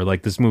layer.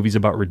 Like, this movie's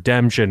about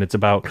redemption. It's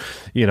about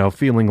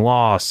feeling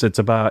lost. It's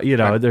about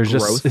there's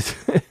growth. just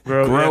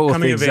growth.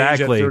 Coming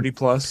exactly. of age at 30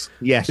 plus.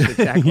 Yes,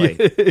 exactly.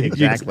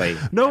 Exactly.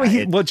 No,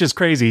 which is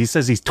crazy. He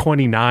says he's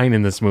 29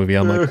 in this movie.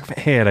 I'm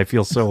like, man, I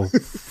feel so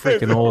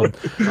freaking old.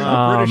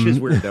 British is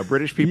weird though.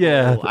 British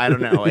people, I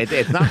don't know.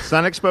 It's not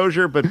sun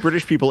exposure, but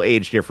British people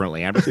age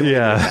differently. I'm just going to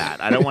leave it at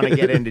that. I don't want to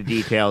get into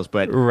details,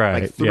 but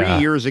like 3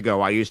 years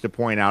ago, I used to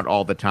point out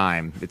all the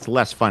time. It's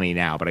less funny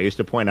now, but I used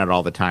to point out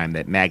all the time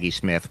that Maggie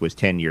Smith was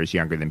 10 years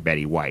younger than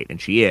Betty White,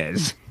 and she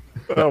is.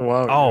 Oh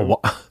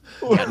wow!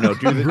 Oh, no!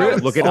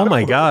 Look at. Oh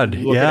my God!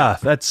 Yeah,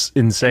 that's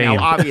insane.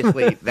 Now,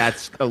 obviously,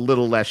 that's a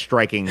little less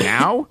striking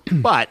now,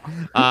 but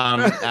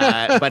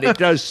it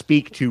does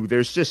speak to.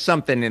 There's just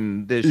something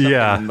in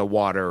the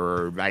water,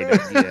 or I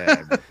don't know.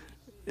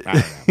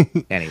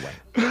 Anyway,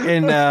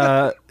 and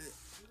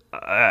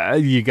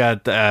you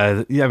got.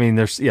 I mean,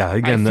 there's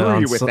again. I threw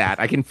you with that.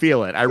 I can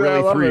feel it. I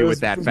really threw you with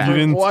that fact.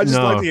 I just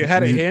like you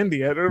had it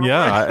handy. I don't know.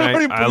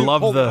 Yeah, I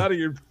love the. Out of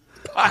your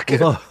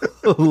pocket.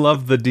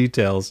 Love the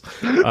details.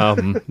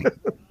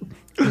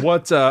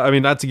 What I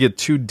mean, not to get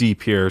too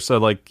deep here. So,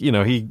 like,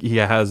 he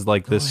has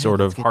like this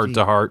sort of heart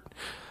to heart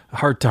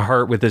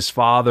with his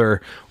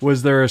father.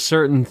 Was there a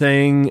certain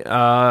thing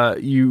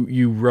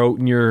you wrote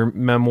in your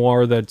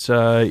memoir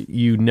that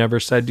you never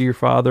said to your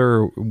father,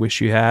 or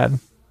wish you had?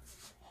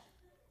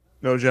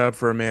 No job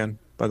for a man,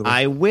 by the way.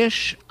 I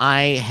wish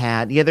I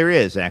had. Yeah, there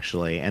is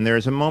actually, and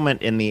there's a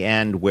moment in the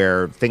end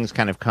where things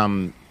kind of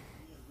come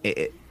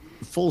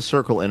full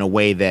circle in a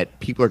way that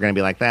people are going to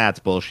be like, "That's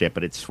bullshit,"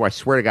 but I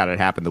swear to God, it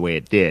happened the way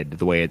it did,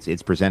 the way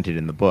it's presented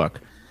in the book.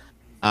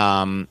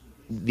 I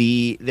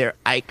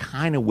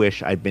kind of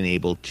wish I'd been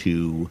able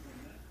to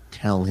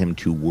tell him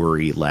to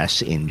worry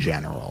less in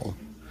general,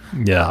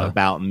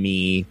 about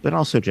me, but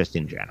also just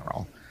in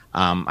general.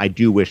 I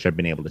do wish I'd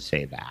been able to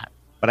say that,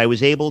 but I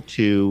was able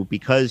to,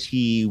 because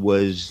he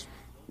was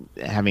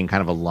having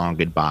kind of a long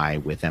goodbye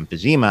with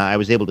emphysema. I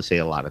was able to say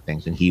a lot of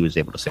things, and he was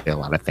able to say a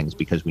lot of things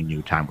because we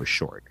knew time was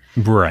short.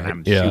 Right. And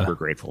I'm super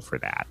grateful for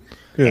that.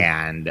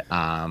 Yeah. And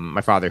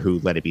my father, who,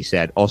 let it be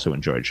said, also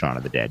enjoyed Shaun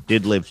of the Dead,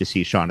 did live to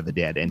see Shaun of the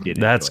Dead, and did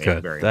That's enjoy good.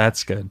 it very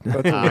That's much.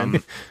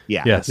 good.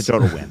 Yeah, yes. That's a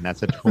total win.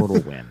 That's a total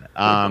win.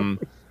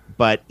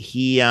 But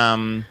he,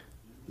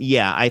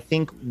 I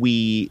think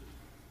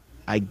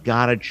I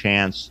got a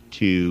chance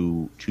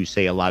to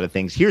say a lot of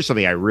things. Here's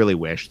something I really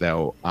wish,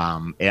 though.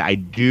 I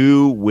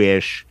do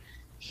wish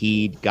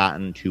he'd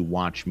gotten to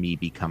watch me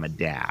become a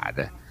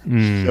dad.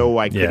 So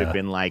I could have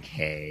been like,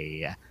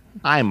 hey,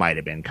 I might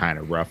have been kind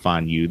of rough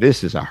on you.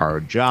 This is a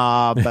hard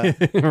job. Right.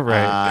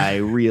 I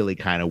really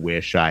kind of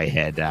wish I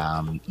had.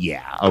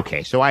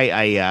 Okay. So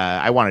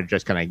I want to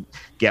just kind of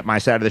get my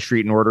side of the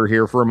street in order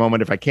here for a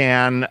moment, if I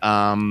can.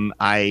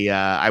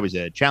 I was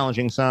a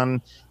challenging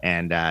son,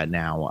 and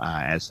now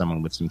as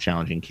someone with some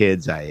challenging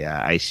kids,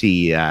 I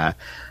see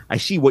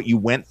what you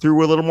went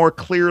through a little more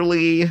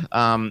clearly.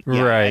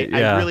 Right.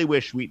 I really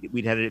wish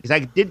we'd had it, because I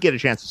did get a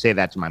chance to say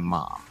that to my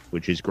mom,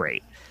 which is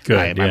great.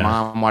 Good. My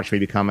mom watched me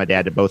become a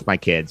dad to both my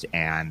kids,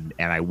 and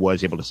I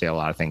was able to say a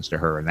lot of things to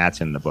her, and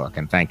that's in the book,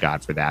 and thank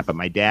God for that. But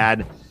my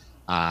dad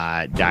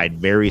died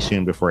very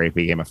soon before I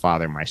became a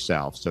father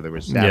myself, so there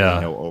was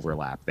sadly no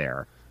overlap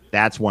there.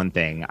 That's one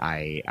thing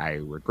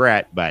I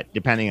regret. But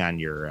depending on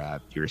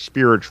your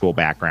spiritual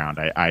background,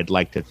 I'd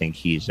like to think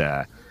he's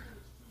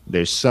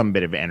some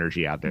bit of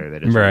energy out there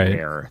that is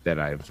rare that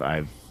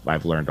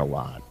I've learned a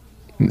lot.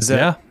 Is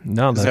that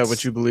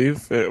what you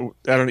believe? I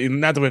don't even,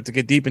 not that we have to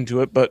get deep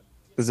into it, but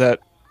is that?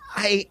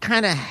 I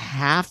kind of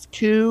have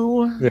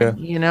to. Yeah.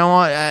 You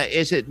know,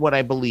 is it what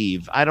I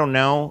believe? I don't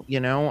know. You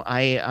know,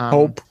 I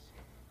hope.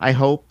 I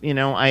hope. You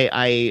know,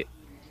 I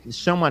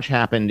so much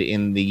happened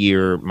in the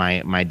year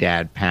my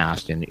dad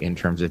passed in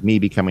terms of me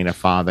becoming a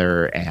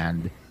father,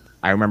 and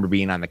I remember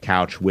being on the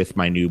couch with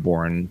my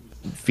newborn,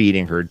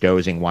 feeding her,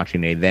 dozing,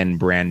 watching a then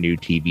brand new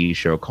TV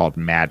show called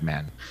Mad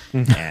Men,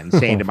 and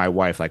saying to my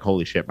wife, like,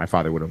 holy shit, my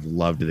father would have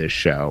loved this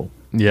show.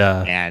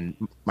 Yeah. And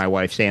my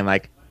wife saying,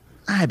 like,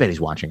 I bet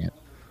he's watching it.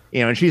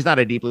 You know, and she's not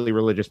a deeply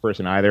religious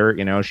person either.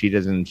 You know, she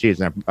doesn't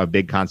a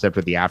big concept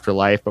with the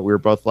afterlife, but we were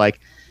both like,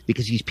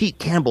 because he's Pete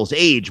Campbell's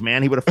age,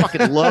 man. He would have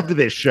fucking loved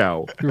this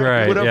show.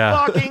 Right. He would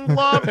have fucking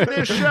loved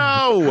this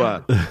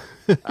show.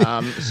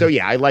 So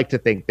yeah, I like to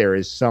think there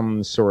is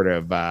some sort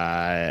of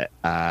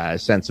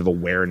sense of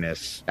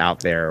awareness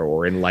out there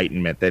or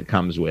enlightenment that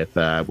comes with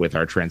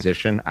our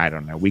transition. I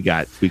don't know. We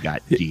got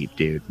deep,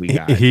 dude.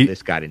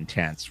 This got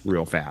intense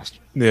real fast.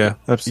 Yeah,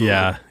 absolutely.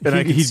 Yeah,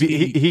 and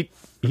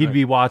he'd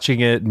be watching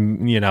it,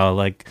 and, you know,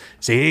 like,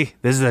 see,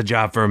 this is a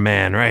job for a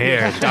man right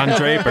here. Don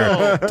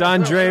Draper.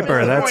 Don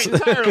Draper. That's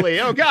entirely.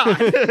 Oh God.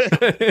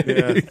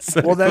 Yeah.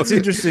 Well, that's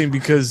interesting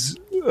because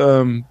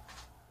I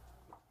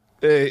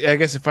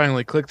guess it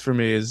finally clicked for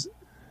me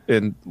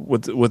and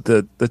what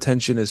the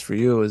tension is for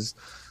you is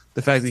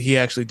the fact that he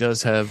actually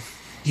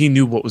he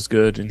knew what was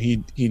good, and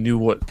he knew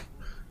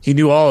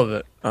all of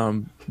it.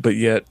 But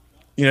yet,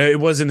 you know, it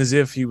wasn't as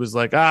if he was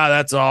like,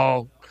 that's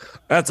all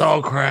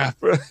crap,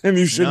 and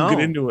you shouldn't get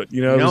into it.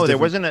 You know, no, there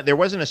wasn't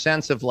a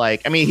sense of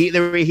like, I mean,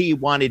 he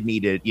wanted me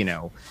to, you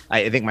know,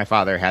 I think my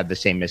father had the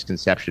same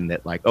misconception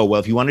that like, oh, well,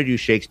 if you want to do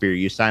Shakespeare,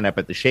 you sign up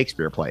at the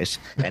Shakespeare place,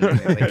 and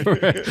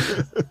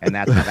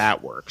that's how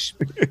that works.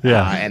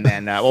 Yeah. And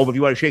then, if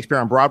you want to Shakespeare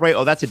on Broadway,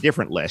 oh, that's a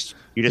different list.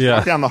 You just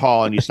walk down the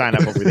hall and you sign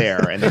up over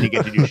there, and then you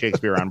get to do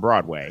Shakespeare on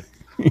Broadway.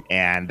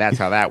 And that's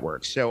how that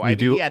works. So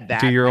he had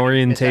that. Do your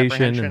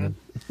orientation.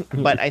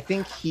 But I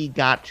think he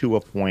got to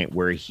a point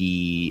where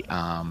he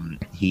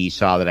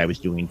saw that I was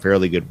doing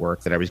fairly good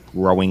work, that I was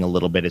growing a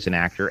little bit as an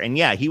actor. And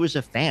yeah, he was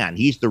a fan.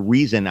 He's the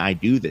reason I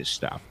do this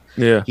stuff.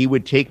 Yeah. He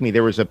would take me.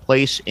 There was a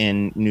place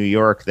in New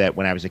York that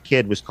when I was a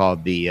kid was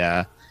called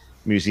the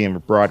Museum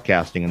of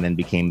Broadcasting, and then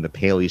became the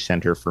Paley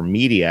Center for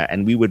Media.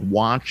 And we would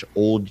watch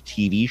old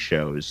TV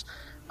shows.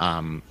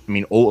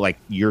 Like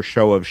Your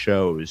Show of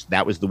Shows,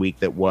 that was the week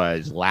that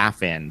was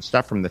Laugh-In,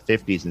 stuff from the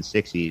 50s and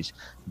 60s,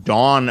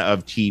 dawn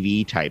of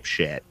TV type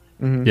shit.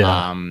 Mm-hmm.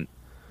 Yeah.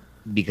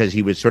 Because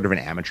he was sort of an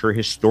amateur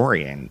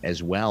historian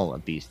as well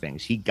of these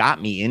things. He got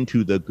me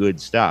into the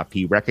good stuff.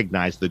 He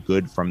recognized the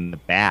good from the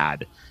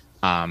bad.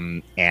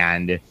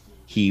 And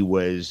he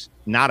was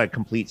not a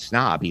complete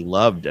snob. He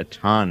loved a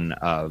ton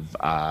of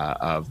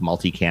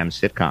multicam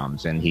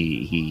sitcoms, and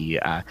he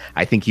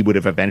I think he would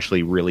have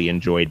eventually really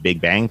enjoyed Big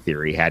Bang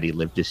Theory had he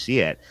lived to see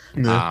it.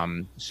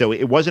 Mm-hmm. So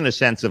it wasn't a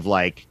sense of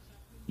like,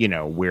 you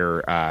know,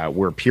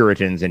 we're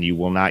Puritans and you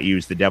will not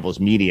use the devil's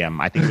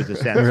medium. I think it was a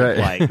sense of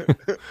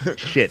like,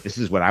 shit, this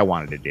is what I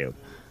wanted to do.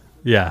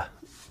 Yeah,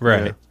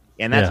 right. Yeah.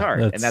 And that's hard.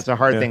 And that's a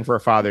hard thing for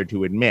a father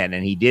to admit.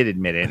 And he did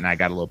admit it, and I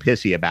got a little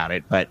pissy about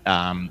it. But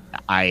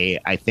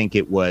I think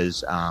it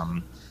was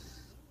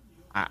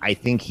I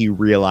think he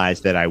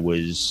realized that I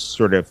was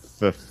sort of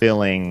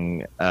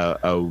fulfilling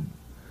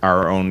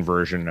our own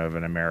version of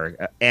an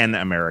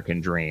American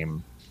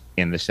dream,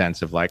 in the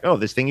sense of like, oh,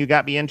 this thing you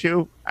got me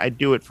into, I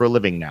do it for a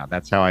living now.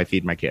 That's how I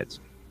feed my kids.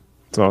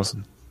 It's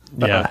awesome.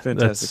 Yeah,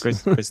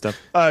 fantastic. Great stuff.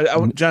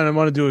 John, I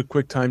want to do a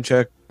quick time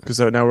check, because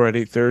now we're at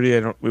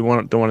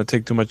 8:30. Don't want to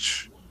take too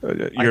much your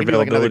availability.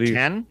 Like another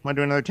 10? Want to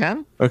do another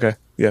 10? Okay.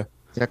 Yeah.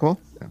 Is that cool?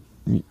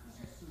 Yeah.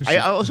 I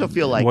also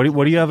feel like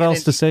what do you have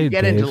else to say? You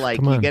get into your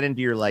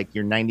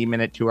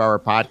 90-minute, 2-hour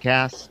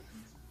podcast.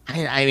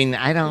 I mean,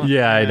 I don't.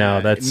 Yeah, I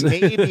know. That's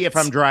maybe if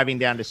I'm driving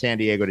down to San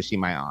Diego to see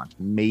my aunt,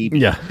 maybe.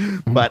 Yeah.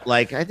 But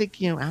like, I think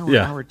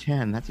hour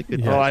 10. That's a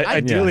good. Well,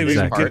 ideally we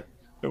could get.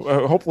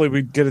 Hopefully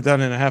we get it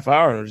done in a half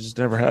hour. It just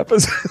never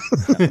happens.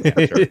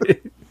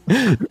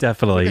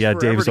 Definitely. Yeah,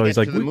 Dave's always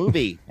like the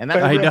movie, and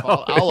that's I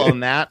know. I'll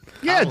own that.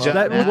 Yeah,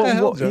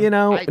 you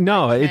know, it's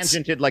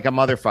tangented like a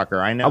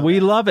motherfucker. I know. We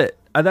love it.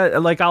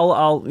 I'll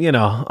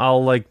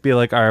like be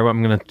like, all right,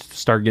 I'm gonna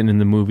start getting in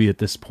the movie at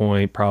this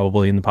point,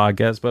 probably in the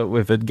podcast. But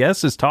if a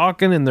guest is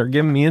talking and they're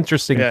giving me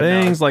interesting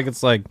things,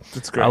 it's like,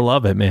 it's great. I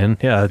love it, man.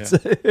 Yeah,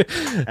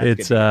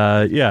 it's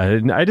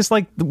I just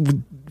like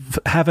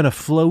having a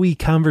flowy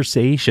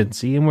conversation,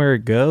 seeing where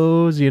it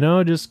goes. You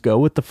know, just go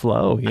with the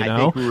flow. I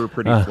think we were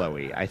pretty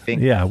flowy. I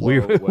think we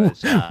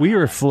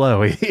were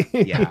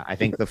flowy. Yeah, I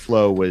think the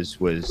flow was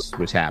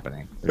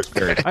happening. It was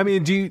very. I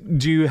mean, do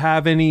you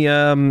have any?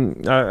 I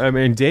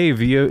mean, Dave,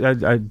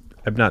 I'm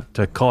not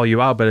to call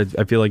you out, but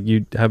I feel like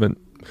you haven't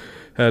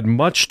had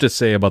much to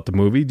say about the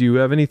movie. Do you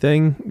have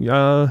anything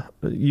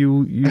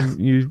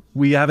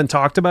we haven't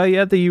talked about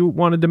yet that you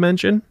wanted to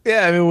mention?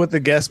 Yeah, I mean, with the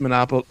guest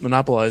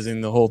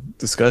monopolizing the whole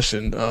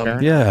discussion.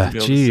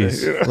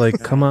 Geez, like,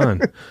 come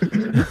on.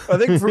 I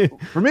think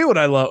for me, what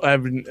I love,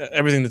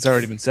 everything that's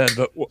already been said,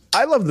 but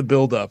I love the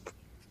build-up.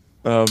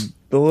 I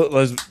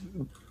was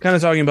kind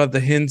of talking about the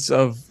hints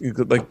of,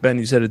 like Ben,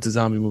 you said it's a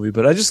zombie movie,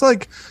 but I just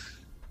like,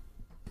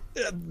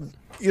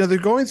 they're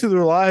going through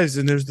their lives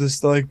and there's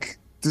this like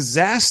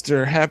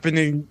disaster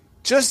happening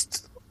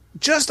just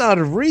out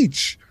of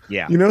reach.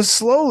 Yeah.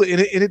 Slowly.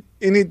 And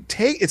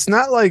it's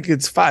not like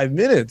it's 5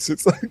 minutes.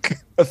 It's like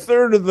a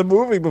third of the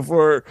movie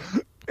before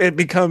it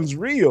becomes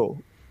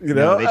real.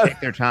 No, they take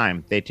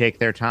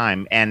their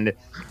time. And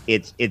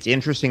it's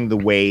interesting the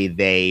way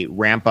they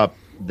ramp up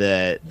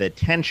the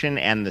tension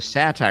and the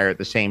satire at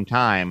the same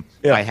time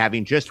by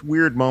having just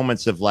weird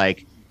moments of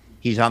like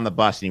he's on the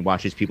bus and he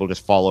watches people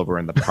just fall over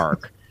in the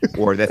park.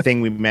 Or the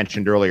thing we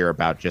mentioned earlier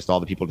about just all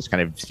the people just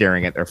kind of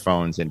staring at their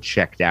phones and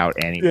checked out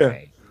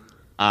anyway.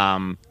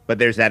 Yeah. But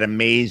there's that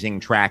amazing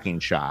tracking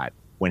shot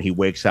when he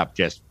wakes up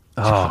just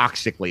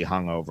toxically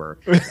hungover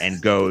and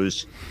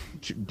goes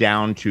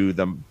down to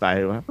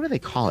what do they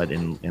call it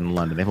in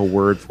London? They have a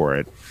word for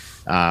it.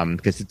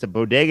 Because it's a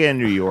bodega in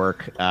New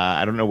York.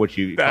 I don't know what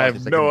you call it. I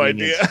have no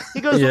idea. He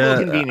goes to a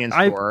little convenience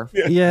store.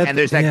 And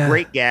there's that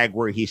great gag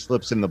where he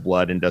slips in the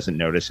blood and doesn't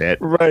notice it.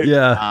 Right.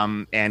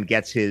 Yeah. And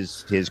gets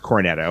his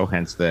cornetto,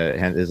 hence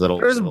his little.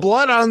 There's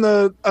blood on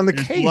the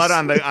case. Blood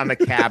on the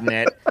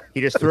cabinet. He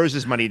just throws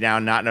his money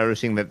down, not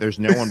noticing that there's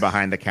no one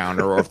behind the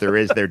counter, or if there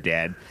is, they're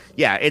dead.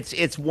 Yeah,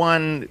 it's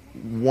one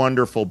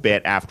wonderful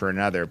bit after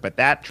another, but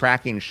that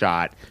tracking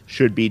shot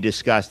should be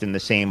discussed in the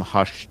same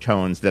hushed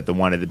tones that the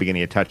one at the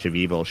beginning of Touch of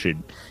Evil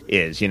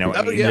is. It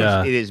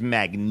is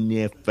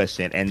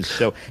magnificent,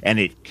 and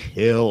it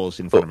kills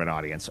in front of an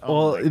audience.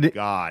 Oh my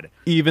God!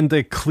 Even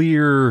the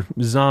clear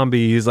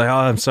zombie, he's like, "Oh,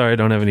 I'm sorry, I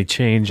don't have any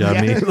change on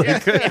me."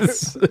 Like,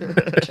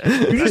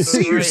 you just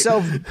see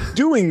yourself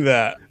doing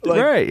that,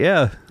 like, right?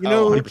 Yeah,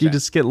 you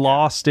just get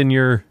lost in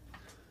your.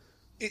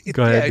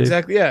 Go ahead,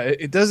 exactly. Yeah,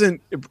 it doesn't.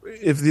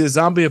 If the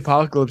zombie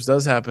apocalypse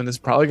does happen, it's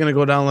probably going to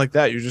go down like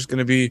that. You're just going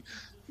to be,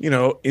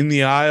 in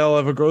the aisle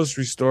of a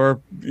grocery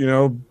store,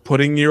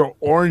 putting your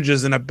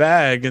oranges in a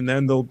bag, and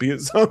then there'll be a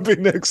zombie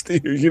next to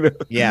you.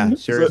 Yeah,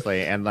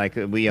 seriously. And like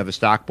the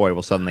stock boy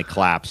will suddenly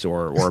collapse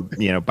or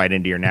bite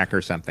into your neck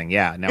or something.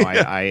 Yeah, no,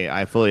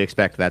 I fully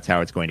expect that's how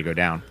it's going to go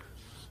down.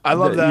 I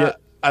love that.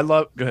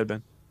 Go ahead,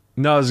 Ben.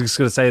 No, I was just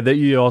going to say that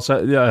you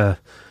also.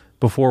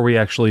 Before we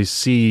actually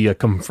see a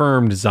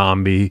confirmed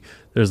zombie,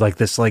 there's like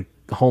this like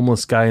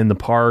homeless guy in the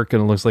park,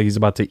 and it looks like he's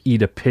about to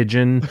eat a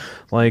pigeon.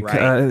 Like,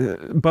 right.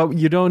 But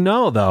you don't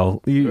know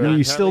though.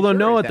 You still don't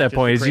know at that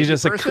point. Is he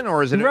just a person,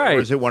 or is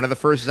it one of the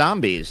first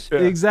zombies? Yeah.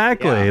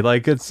 Exactly. Yeah.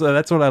 Like it's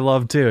that's what I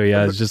love too.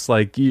 Yeah, it's just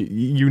like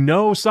you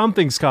know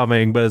something's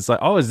coming, but it's like,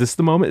 oh, is this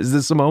the moment? Is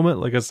this the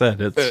moment? Like I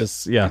said, it's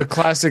just the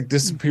classic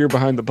disappear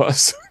behind the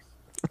bus.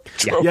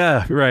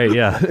 Yeah, right.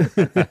 Yeah,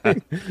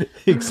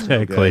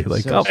 exactly.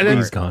 Like,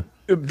 he's gone.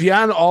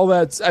 Beyond all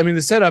that, I mean,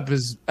 the setup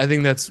is, I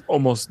think that's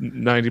almost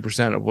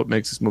 90% of what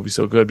makes this movie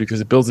so good,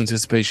 because it builds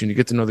anticipation. You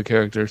get to know the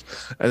characters,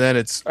 and then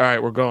it's all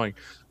right, we're going.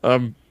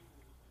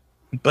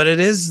 But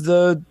it's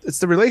the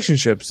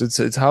relationships.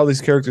 It's how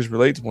these characters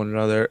relate to one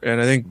another. And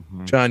I think,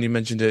 John, you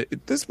mentioned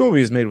it. This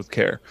movie is made with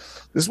care.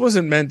 This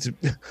wasn't meant to.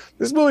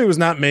 This movie was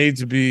not made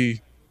to be.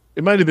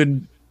 It might have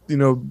been,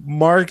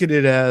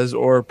 marketed as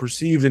or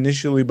perceived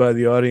initially by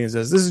the audience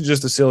as this is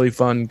just a silly,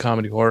 fun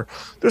comedy horror.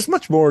 There's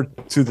much more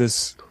to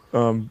this,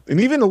 and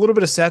even a little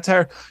bit of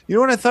satire. You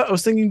know what I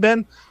was thinking,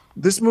 Ben?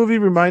 This movie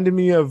reminded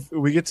me of.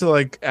 We get to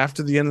like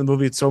after the end of the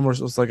movie, it's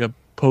almost like a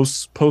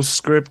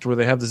postscript where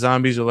they have the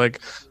zombies are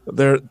like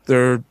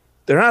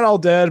they're not all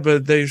dead,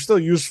 but they're still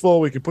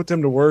useful. We could put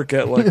them to work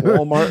at like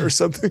Walmart or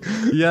something.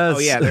 Yes. Oh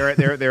yeah,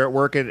 they're at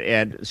work at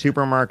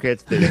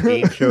supermarkets. There's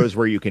game shows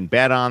where you can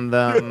bet on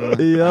them.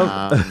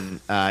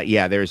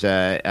 Yep. There's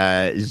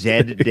a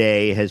Zed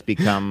Day has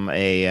become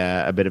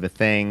a bit of a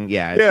thing.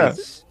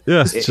 It's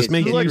just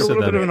making like use a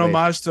little bit of an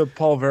homage to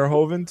Paul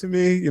Verhoeven to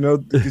me,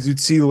 because you'd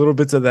see little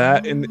bits of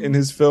that in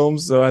his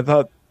films. So I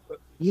thought.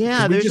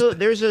 Yeah,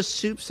 there's a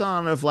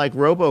soupçon of like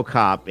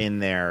RoboCop in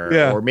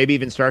there, or maybe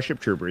even Starship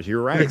Troopers.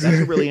 You're right. Exactly.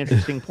 That's a really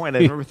interesting point.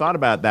 I've never thought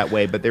about it that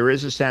way, but there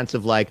is a sense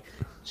of like,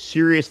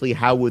 seriously,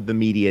 how would the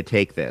media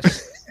take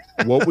this?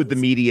 What would the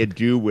media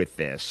do with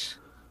this?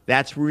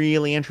 That's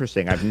really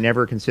interesting. I've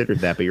never considered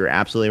that, but you're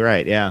absolutely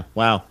right. Yeah.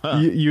 Wow. Huh.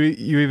 You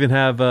even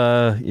have,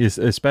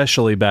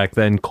 especially back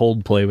then,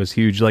 Coldplay was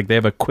huge. Like they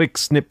have a quick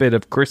snippet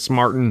of Chris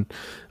Martin,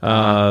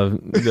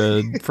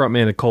 the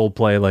frontman of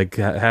Coldplay, like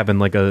having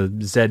like a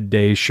Zed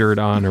Day shirt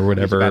on or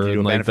whatever. And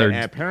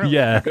apparently,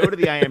 if you go to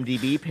the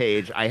IMDb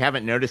page. I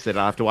haven't noticed it.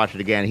 I'll have to watch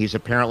it again. He's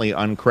apparently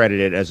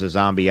uncredited as a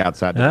zombie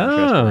outside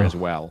Manchester as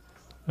well.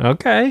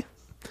 Okay.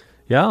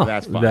 Yeah.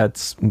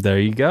 That's fun. There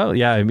you go.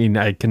 Yeah. I mean,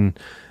 I can.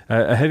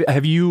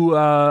 Have you,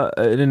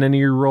 in any of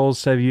your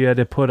roles, have you had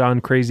to put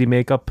on crazy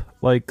makeup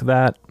like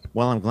that?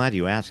 Well, I'm glad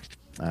you asked.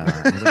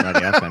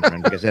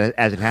 Because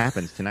as it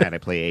happens tonight, I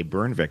play a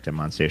burn victim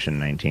on Station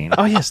 19.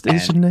 Oh yes,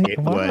 Station 19. It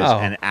was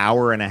an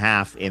hour and a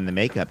half in the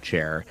makeup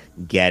chair.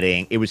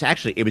 It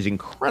was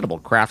incredible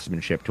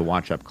craftsmanship to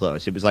watch up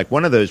close. It was like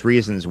one of those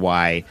reasons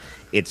why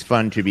it's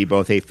fun to be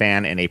both a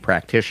fan and a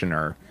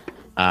practitioner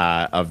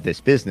of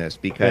this business,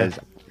 because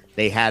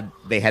they had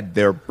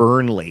their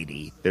burn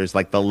lady. There's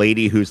like the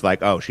lady who's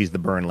like, oh, she's the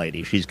burn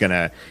lady.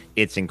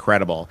 It's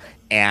incredible.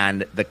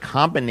 And the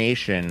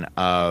combination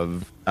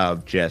of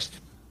just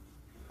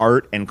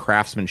art and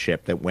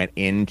craftsmanship that went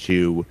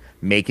into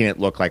making it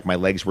look like my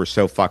legs were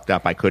so fucked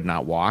up I could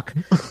not walk.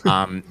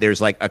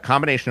 There's like a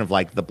combination of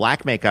like the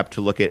black makeup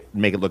to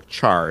make it look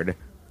charred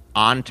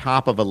on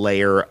top of a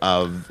layer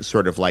of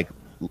sort of like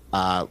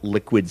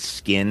liquid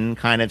skin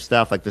kind of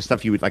stuff, like the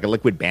stuff you would like a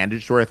liquid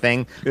bandage sort of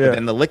thing. Yeah. But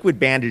then the liquid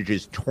bandage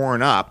is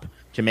torn up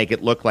to make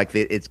it look like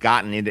it's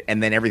gotten into,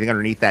 and then everything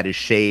underneath that is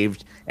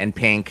shaved and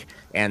pink.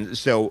 And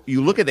so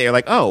you look at it, you're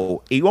like,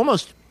 oh, you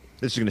almost,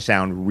 this is going to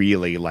sound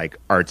really like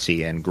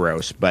artsy and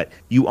gross, but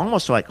you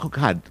almost are like, oh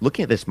God,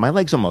 looking at this, my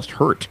legs almost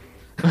hurt.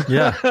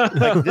 Yeah.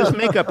 Like this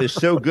makeup is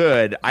so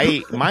good.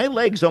 My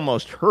legs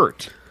almost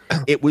hurt.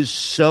 It was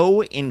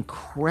so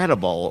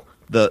incredible.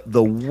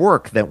 The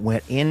work that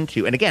went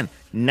into, and again,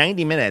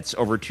 90 minutes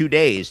over 2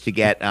 days to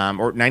get,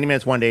 or 90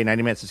 minutes one day,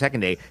 90 minutes the second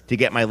day to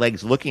get my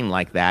legs looking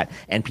like that,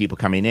 and people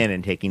coming in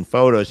and taking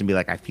photos and be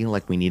like, I feel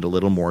like we need a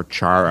little more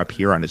char up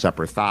here on his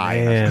upper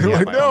thigh.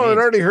 Like, no, it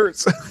already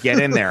hurts. Get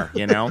in there,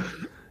 you know?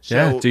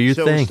 So, do you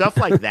think? Stuff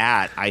like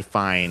that, I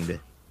find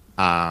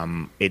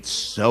it's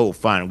so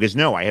fun, because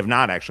I have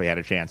not actually had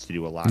a chance to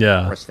do a lot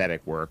of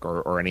prosthetic work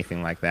or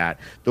anything like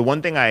that. The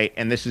one thing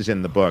and this is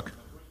in the book,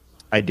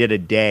 I did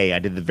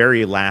the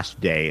very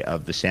last day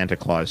of the Santa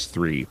Claus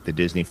 3, the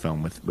Disney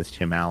film with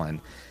Tim Allen.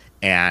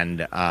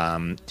 And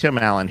Tim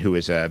Allen, who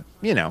is a,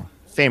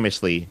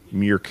 famously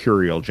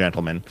mercurial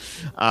gentleman,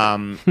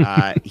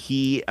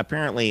 he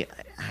apparently,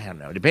 I don't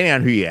know, depending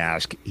on who you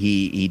ask,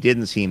 he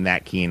didn't seem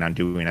that keen on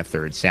doing a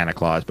third Santa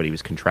Claus, but he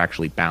was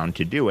contractually bound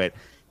to do it.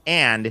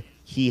 And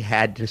he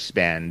had to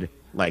spend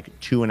like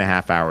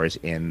 2.5 hours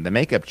in the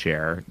makeup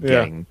chair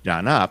getting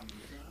done up.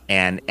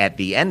 And at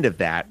the end of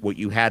that, what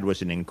you had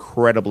was an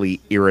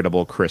incredibly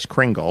irritable Kris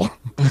Kringle,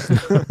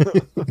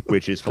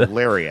 which is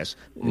hilarious.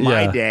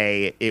 My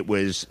day, it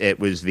was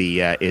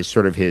is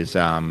sort of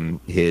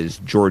his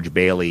George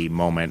Bailey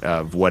moment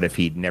of what if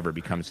he'd never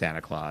become Santa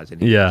Claus,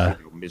 and he's a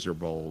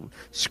miserable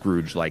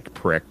Scrooge-like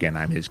prick, and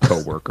I'm his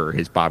coworker,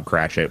 his Bob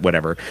Cratchit,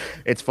 whatever.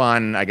 It's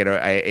fun.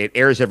 It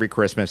airs every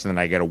Christmas, and then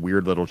I get a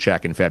weird little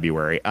check in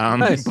February.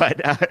 Nice.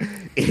 But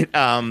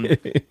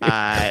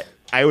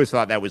I always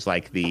thought that was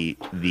like the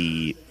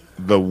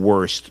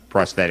worst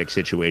prosthetic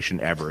situation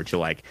ever, to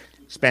like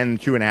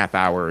spend 2.5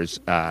 hours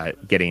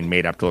getting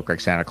made up to look like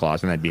Santa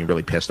Claus and then being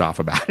really pissed off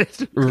about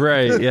it.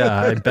 Right.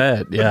 Yeah, I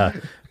bet. Yeah.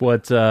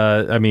 What,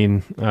 I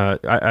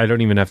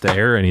don't even have to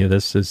air any of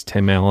this. Is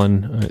Tim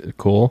Allen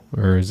cool?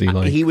 Or is he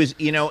like... He was,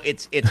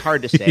 it's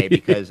hard to say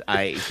because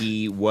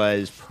he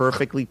was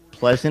perfectly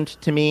pleasant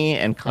to me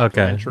and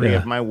complimentary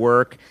of my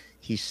work.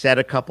 He said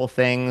a couple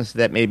things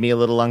that made me a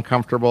little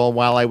uncomfortable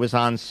while I was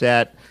on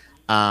set.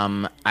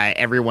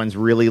 Everyone's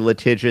really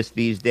litigious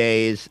these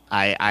days.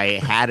 I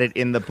had it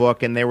in the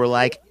book, and they were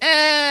like,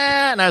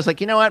 and I was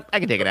like, you know what? I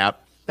can take it out.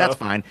 That's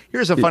fine.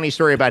 Here's a funny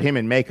story about him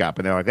in makeup.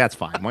 And they're like, that's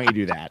fine. Why don't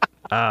you do that?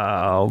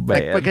 Oh,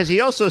 man. Because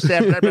he also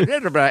said blah, blah, blah,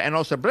 blah, blah, and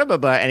also blah, blah,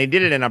 blah, and he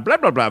did it in a blah,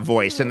 blah, blah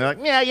voice. And they're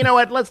like, yeah, you know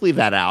what? Let's leave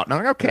that out. And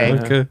I'm like,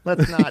 okay.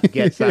 Let's not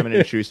get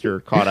Simon & Schuster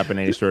caught up in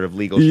any sort of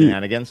legal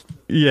shenanigans.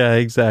 Yeah,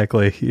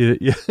 exactly.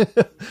 Yeah.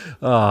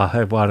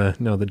 I want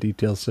to know the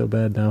details so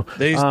bad now.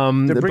 They're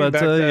bringing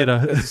back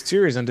that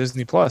series on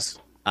Disney+.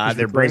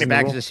 They're bringing it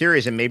back as a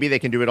series, and maybe they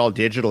can do it all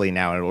digitally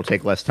now, and it will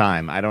take less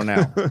time. I don't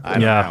know. I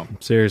don't know.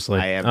 Seriously.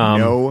 I have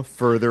no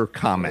further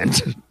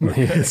comment.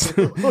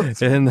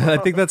 And I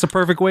think that's a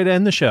perfect way to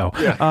end the show.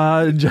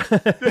 Yeah.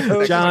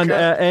 John,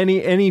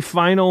 any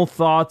final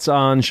thoughts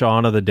on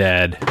Shaun of the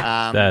Dead?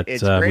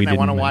 It's great, and I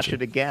want to watch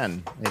it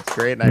again. It's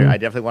great, and I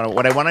definitely want to.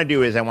 What I want to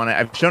do is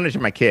I've shown it to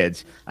my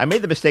kids. I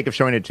made the mistake of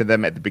showing it to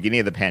them at the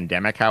beginning of the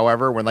pandemic,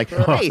 however, when like,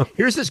 hey,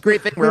 here's this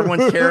great thing where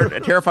everyone's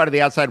terrified of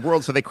the outside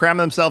world, so they cram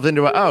themselves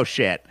into oh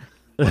shit,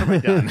 what have I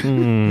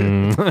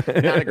done? Not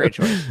a great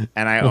choice,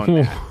 and I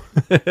own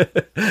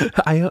that.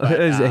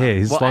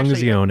 As long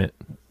as you own it.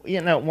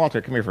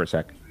 Walter, come here for a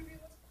sec.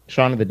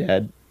 Shaun of the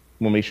Dead,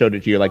 when we showed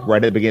it to you, like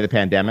right at the beginning of the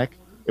pandemic,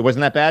 it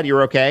wasn't that bad. You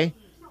were okay.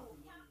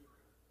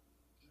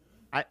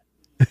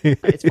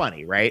 It's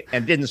funny, right?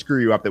 And it didn't screw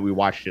you up that we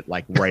watched it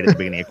like right at the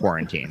beginning of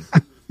quarantine.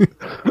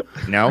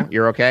 No,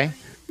 you're okay.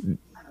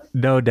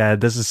 No,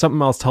 Dad. This is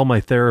something I'll tell my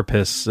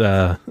therapist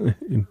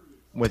in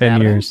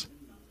 10 years.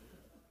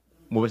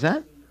 What was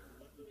that?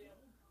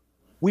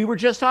 We were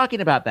just talking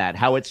about that,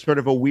 how it's sort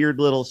of a weird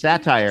little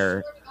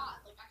satire.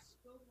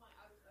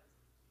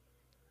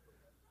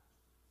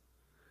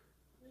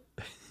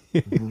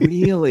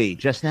 Really?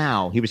 Just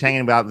now. He was hanging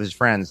about with his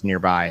friends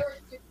nearby.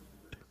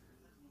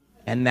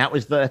 And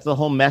that's the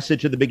whole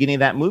message of the beginning of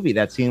that movie,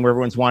 that scene where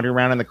everyone's wandering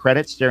around in the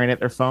credits staring at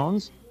their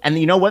phones. And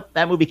you know what?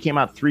 That movie came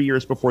out 3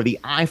 years before the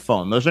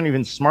iPhone. Those aren't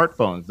even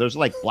smartphones. Those are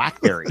like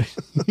BlackBerries.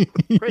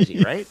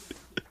 Crazy, right?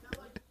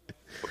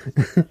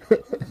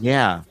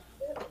 Yeah.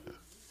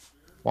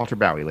 Walter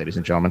Bowie, ladies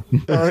and gentlemen.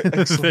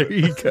 There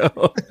you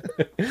go.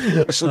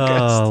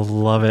 Oh,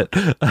 love it.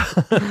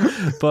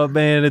 But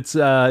man, it's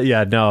I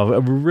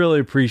really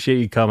appreciate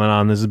you coming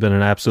on. This has been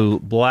an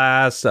absolute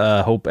blast.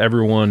 Hope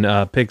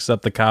everyone picks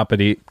up the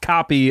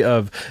copy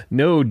of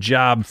No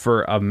Job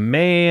for a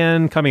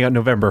Man, coming out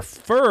November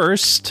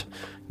 1st.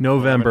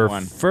 November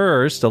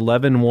 1st,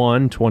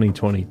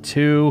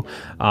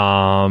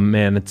 11/1/2022.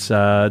 Man,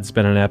 it's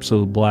been an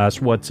absolute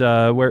blast.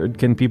 Where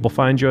can people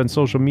find you on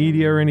social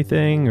media or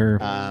anything? Or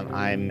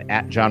I'm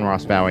at John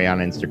Ross Bowie on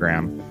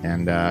Instagram,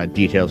 and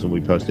details will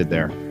be posted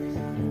there.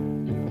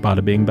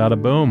 Bada bing,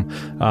 bada boom.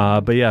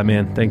 But yeah,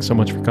 man, thanks so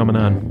much for coming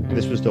on.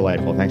 This was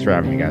delightful. Thanks for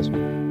having me, guys.